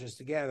charges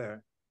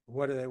together.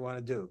 What do they want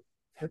to do?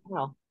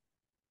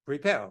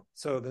 Repel.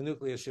 So the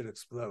nucleus should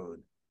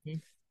explode. Mm-hmm.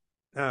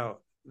 Now,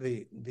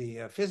 the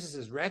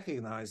physicists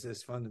recognized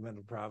this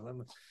fundamental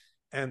problem,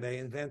 and they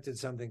invented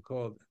something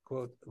called,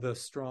 quote, the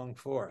strong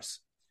force.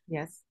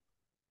 Yes.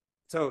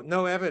 So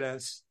no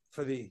evidence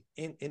for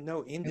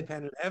no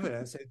independent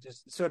evidence. It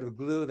just sort of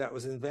glue that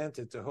was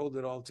invented to hold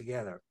it all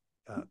together.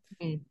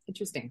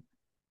 Interesting.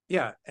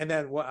 Yeah, and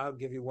then I'll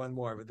give you one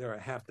more, but there are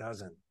a half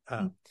dozen.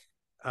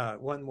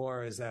 One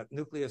more is that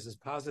nucleus is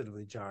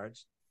positively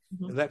charged,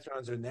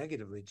 electrons are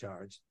negatively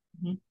charged.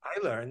 I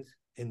learned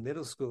in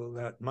middle school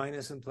that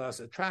minus and plus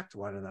attract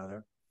one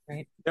another.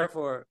 Right.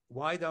 Therefore,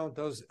 why don't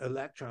those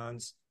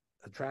electrons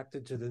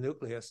attracted to the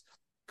nucleus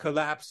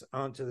collapse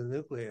onto the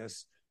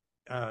nucleus,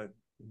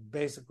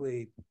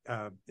 basically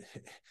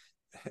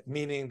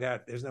meaning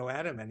that there's no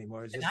atom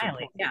anymore? It's just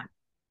annihilate. Yeah.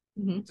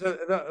 Mm-hmm. So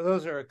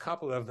those are a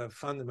couple of the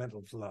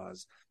fundamental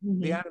flaws.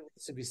 Mm-hmm. The atom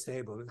needs to be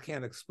stable. It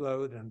can't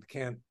explode, and it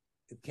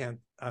can't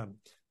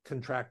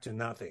contract to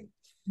nothing.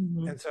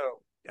 Mm-hmm. And so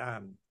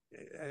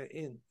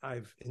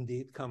I've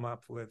indeed come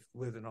up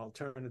with an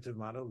alternative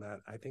model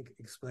that I think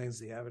explains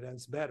the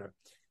evidence better.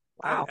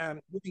 Wow. I'm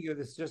giving you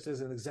this just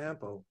as an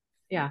example.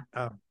 Yeah.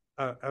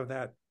 Of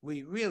that,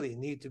 we really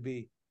need to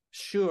be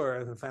sure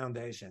of the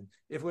foundation.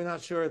 If we're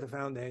not sure of the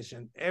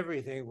foundation,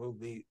 everything will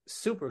be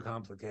super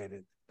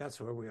complicated. That's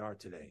where we are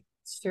today.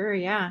 Sure.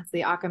 Yeah. It's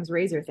the Occam's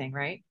razor thing,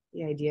 right?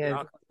 The idea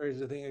of Occam's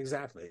razor thing,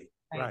 exactly.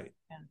 Right.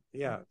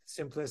 Yeah.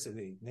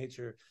 Simplicity.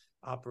 Nature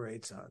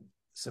operates on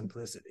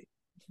simplicity.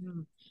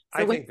 Mm-hmm. So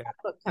I when's think that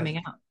book coming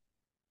out?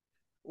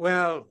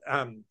 Well,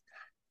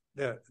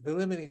 the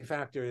limiting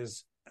factor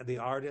is the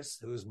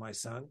artist, who is my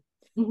son.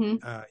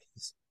 Mm-hmm.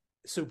 He's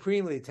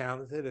supremely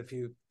talented. If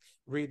you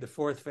read the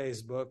 4th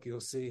Phase book, you'll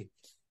see.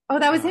 Oh,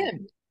 that was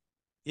him.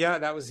 Yeah,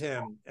 that was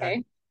him.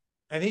 Okay.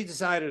 And he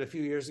decided a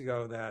few years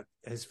ago that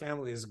his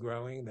family is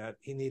growing, that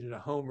he needed a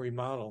home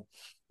remodel.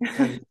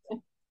 And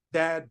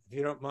Dad, if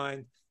you don't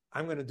mind,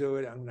 I'm going to do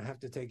it. I'm going to have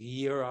to take a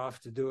year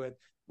off to do it.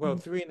 Well,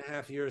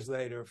 3.5 years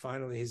later,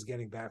 finally, he's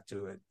getting back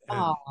to it.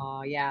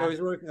 Oh, yeah. So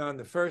he's working on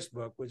the first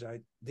book, which I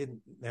didn't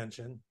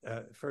mention,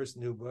 first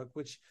new book,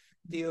 which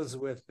deals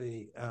with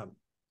the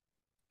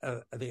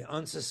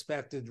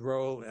unsuspected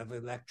role of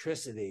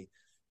electricity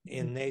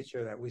in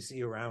nature that we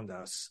see around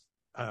us.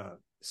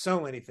 So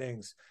many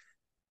things,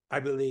 I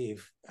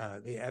believe,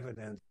 the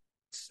evidence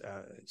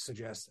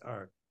suggests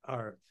are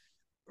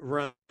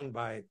run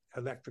by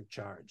electric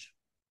charge.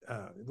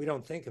 We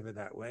don't think of it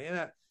that way,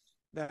 and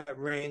that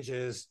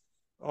ranges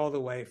all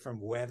the way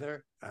from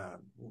weather,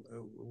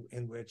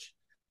 in which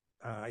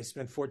I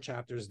spent 4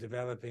 chapters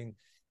developing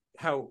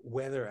how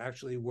weather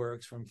actually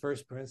works from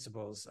first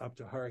principles up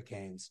to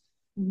hurricanes.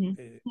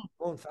 Mm-hmm. You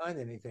won't find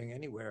anything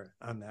anywhere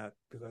on that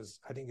because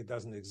I think it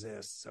doesn't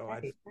exist. So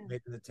I've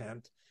made an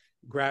attempt.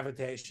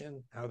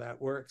 Gravitation, how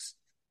that works,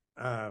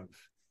 how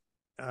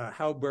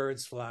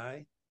birds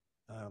fly,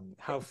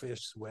 how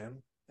fish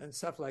swim, and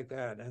stuff like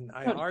that. And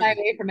I don't shy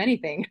away from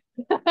anything.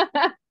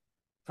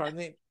 Pardon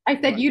me?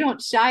 I said you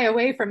don't shy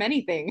away from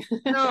anything.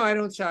 No, I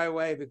don't shy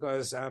away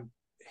because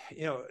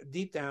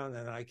deep down,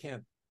 and I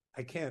can't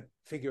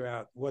figure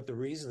out what the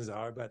reasons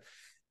are, but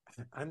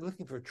I'm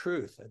looking for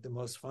truth at the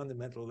most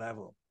fundamental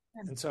level.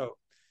 Yeah. And so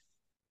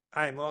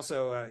I'm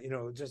also,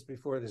 just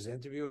before this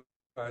interview,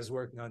 I was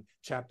working on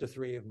chapter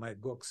 3 of my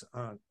book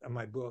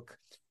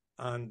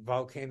on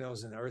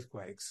volcanoes and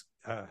earthquakes.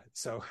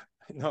 So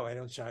no, I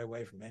don't shy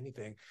away from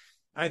anything.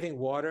 I think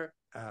water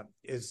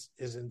is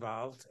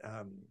involved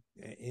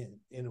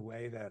in a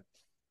way that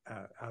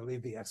I'll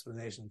leave the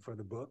explanation for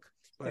the book,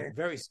 but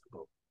very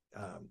simple.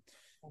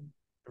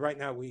 Right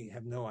now, we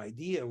have no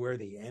idea where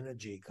the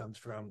energy comes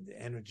from,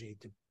 the energy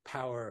to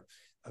power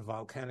a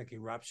volcanic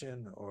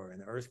eruption or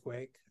an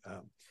earthquake,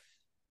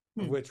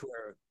 which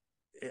we're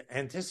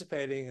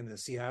anticipating in the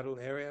Seattle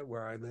area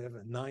where I live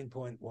at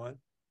 9.1.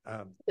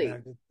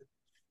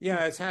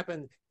 Yeah, it's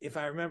happened, if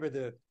I remember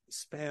the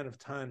span of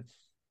time,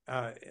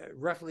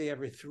 roughly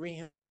every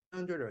 300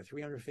 or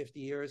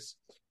 350 years,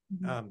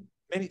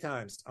 many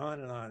times,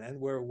 on, and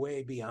we're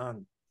way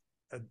beyond.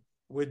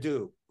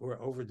 We're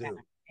overdue. Yeah,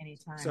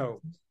 anytime.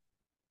 So,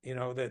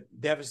 the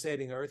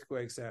devastating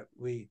earthquakes that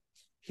we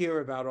hear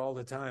about all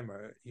the time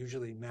are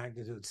usually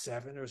magnitude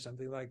 7 or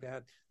something like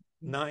that.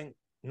 9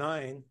 or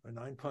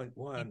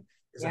 9.1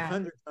 is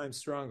 100 times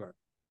stronger.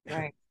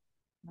 Right.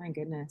 My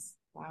goodness.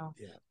 Wow.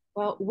 Yeah.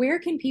 Well, where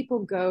can people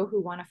go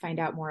who want to find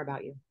out more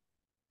about you?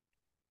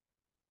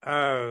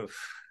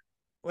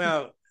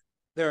 Well,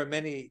 there are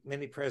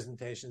many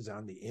presentations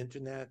on the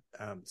internet,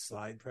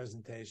 slide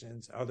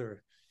presentations.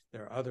 There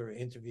are other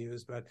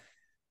interviews, but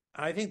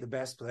I think the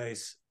best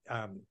place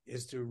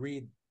is to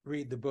read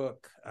the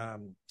book,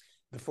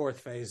 The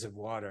Fourth Phase of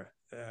Water.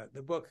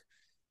 The book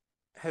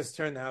has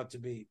turned out to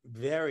be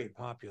very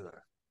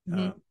popular,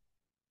 and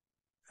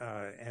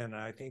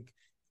I think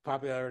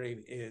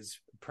popularity is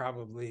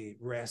probably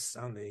rests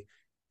on the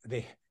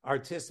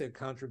artistic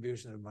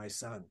contribution of my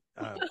son.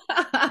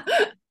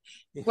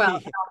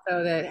 Well,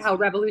 also how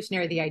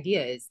revolutionary the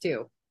idea is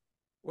too.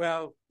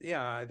 Well,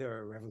 yeah, there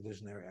are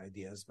revolutionary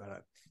ideas,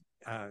 but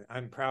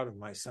I'm proud of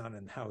my son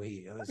and how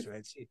he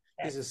illustrates.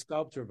 He's a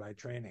sculptor by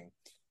training.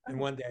 And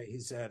one day he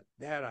said,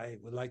 "Dad, I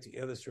would like to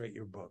illustrate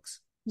your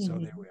books." So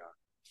there we are.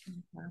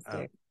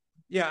 Fantastic.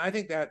 Yeah, I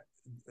think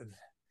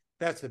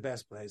that's the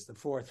best place, The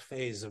Fourth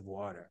Phase of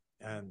Water.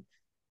 And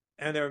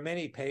there are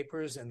many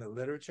papers in the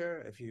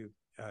literature, if you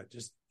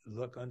just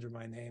look under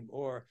my name,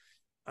 or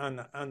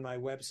on my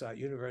website,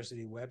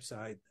 university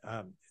website,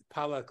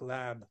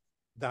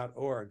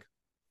 pollacklab.org.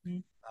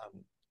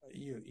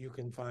 You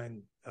can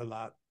find a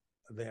lot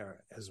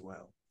there as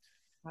well.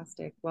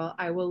 Fantastic. Well,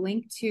 I will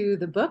link to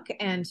the book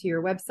and to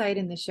your website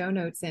in the show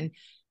notes. And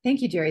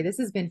thank you, Jerry. This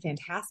has been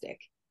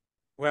fantastic.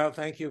 Well,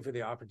 thank you for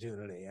the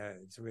opportunity.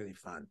 It's really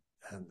fun.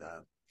 And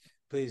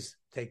please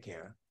take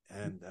care.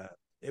 And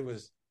it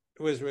was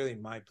really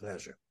my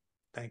pleasure.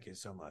 Thank you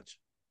so much.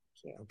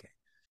 Thank you. Okay.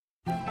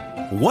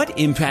 What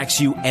impacts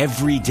you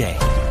every day?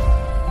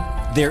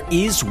 There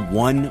is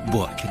one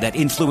book that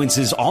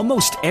influences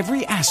almost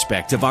every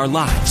aspect of our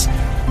lives.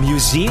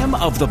 Museum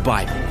of the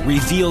Bible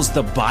reveals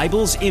the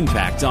Bible's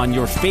impact on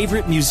your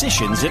favorite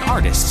musicians and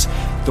artists,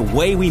 the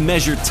way we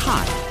measure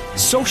time,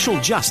 social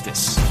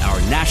justice,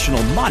 our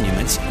national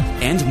monuments,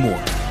 and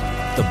more.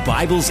 The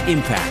Bible's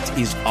impact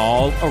is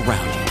all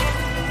around you.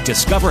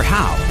 Discover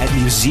how at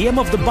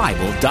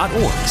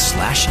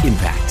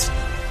museumofthebible.org/impact.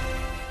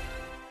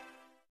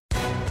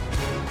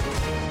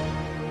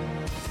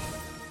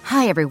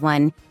 Hi,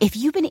 everyone. If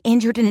you've been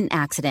injured in an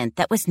accident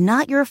that was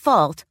not your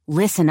fault,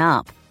 listen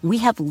up. We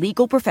have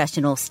legal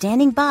professionals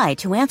standing by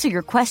to answer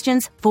your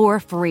questions for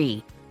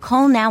free.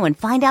 Call now and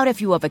find out if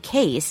you have a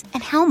case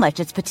and how much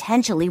it's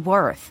potentially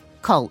worth.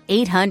 Call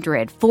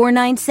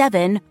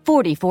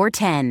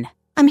 800-497-4410.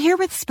 I'm here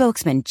with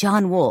spokesman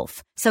John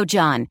Wolf. So,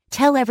 John,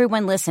 tell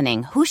everyone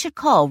listening who should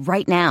call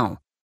right now.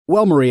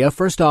 Well, Maria,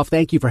 first off,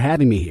 thank you for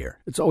having me here.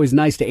 It's always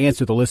nice to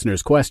answer the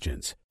listeners'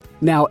 questions.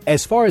 Now,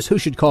 as far as who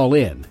should call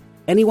in,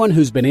 anyone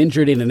who's been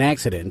injured in an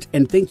accident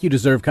and think you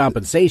deserve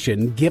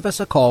compensation, give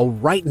us a call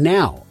right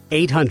now.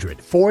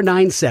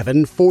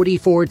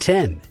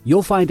 800-497-4410.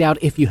 You'll find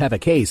out if you have a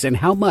case and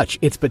how much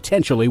it's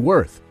potentially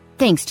worth.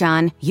 Thanks,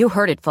 John. You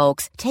heard it,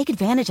 folks. Take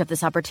advantage of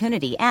this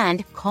opportunity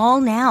and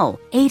call now.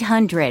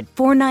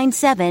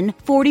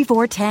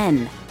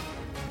 800-497-4410.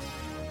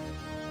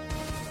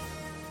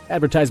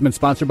 Advertisement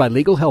sponsored by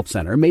Legal Help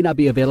Center. May not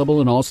be available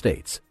in all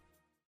states.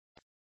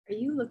 Are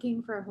you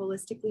looking for a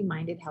holistically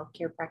minded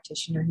healthcare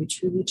practitioner who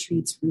truly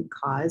treats root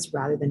cause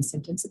rather than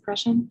symptom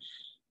suppression?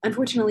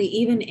 Unfortunately,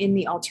 even in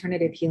the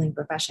alternative healing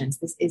professions,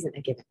 this isn't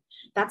a given.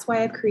 That's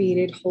why I've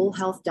created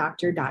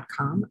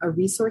wholehealthdoctor.com, a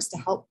resource to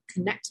help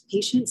connect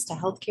patients to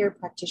healthcare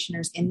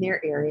practitioners in their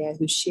area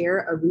who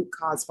share a root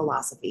cause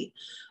philosophy.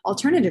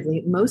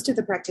 Alternatively, most of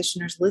the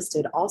practitioners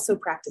listed also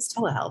practice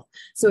telehealth.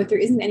 So if there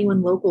isn't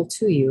anyone local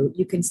to you,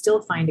 you can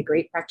still find a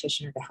great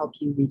practitioner to help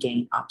you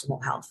regain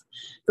optimal health.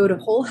 Go to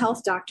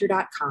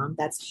wholehealthdoctor.com.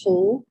 That's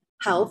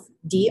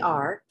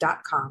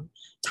wholehealthdr.com.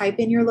 Type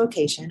in your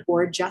location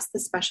or just the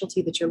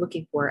specialty that you're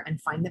looking for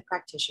and find the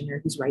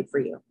practitioner who's right for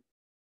you.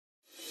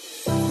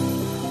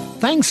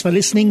 Thanks for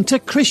listening to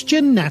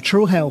Christian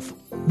Natural Health.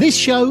 This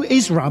show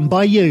is run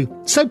by you,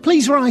 so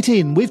please write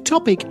in with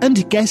topic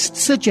and guest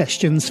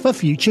suggestions for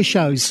future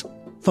shows.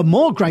 For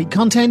more great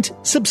content,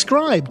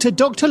 subscribe to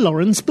Dr.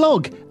 Lauren's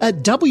blog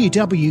at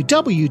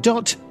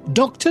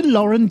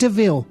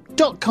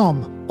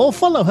www.drlaurendeville.com or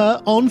follow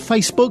her on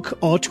Facebook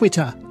or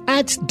Twitter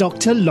at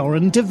Dr.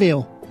 Lauren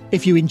DeVille.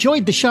 If you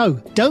enjoyed the show,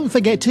 don't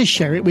forget to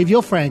share it with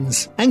your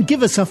friends and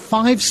give us a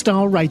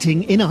 5-star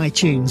rating in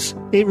iTunes.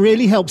 It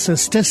really helps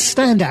us to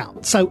stand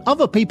out so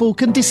other people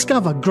can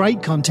discover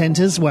great content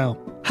as well.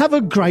 Have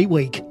a great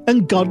week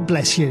and God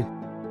bless you.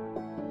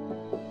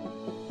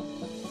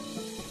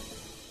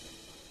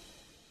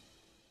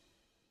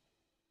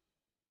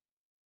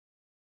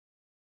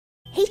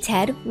 Hey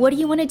Ted, what do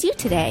you want to do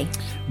today?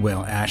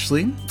 Well,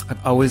 Ashley,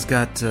 I've always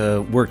got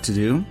work to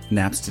do,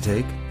 naps to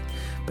take.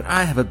 But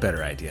I have a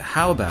better idea.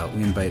 How about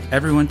we invite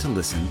everyone to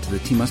listen to the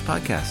Team Us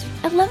podcast?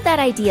 I love that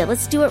idea.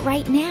 Let's do it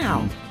right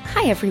now.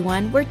 Hi,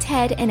 everyone. We're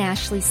Ted and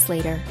Ashley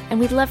Slater, and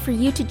we'd love for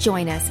you to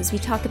join us as we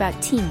talk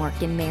about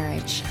teamwork in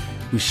marriage.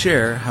 We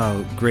share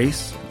how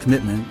grace,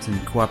 commitment,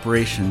 and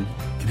cooperation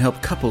can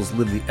help couples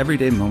live the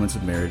everyday moments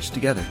of marriage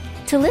together.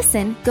 To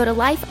listen, go to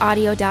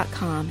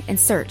lifeaudio.com and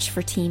search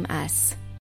for Team Us.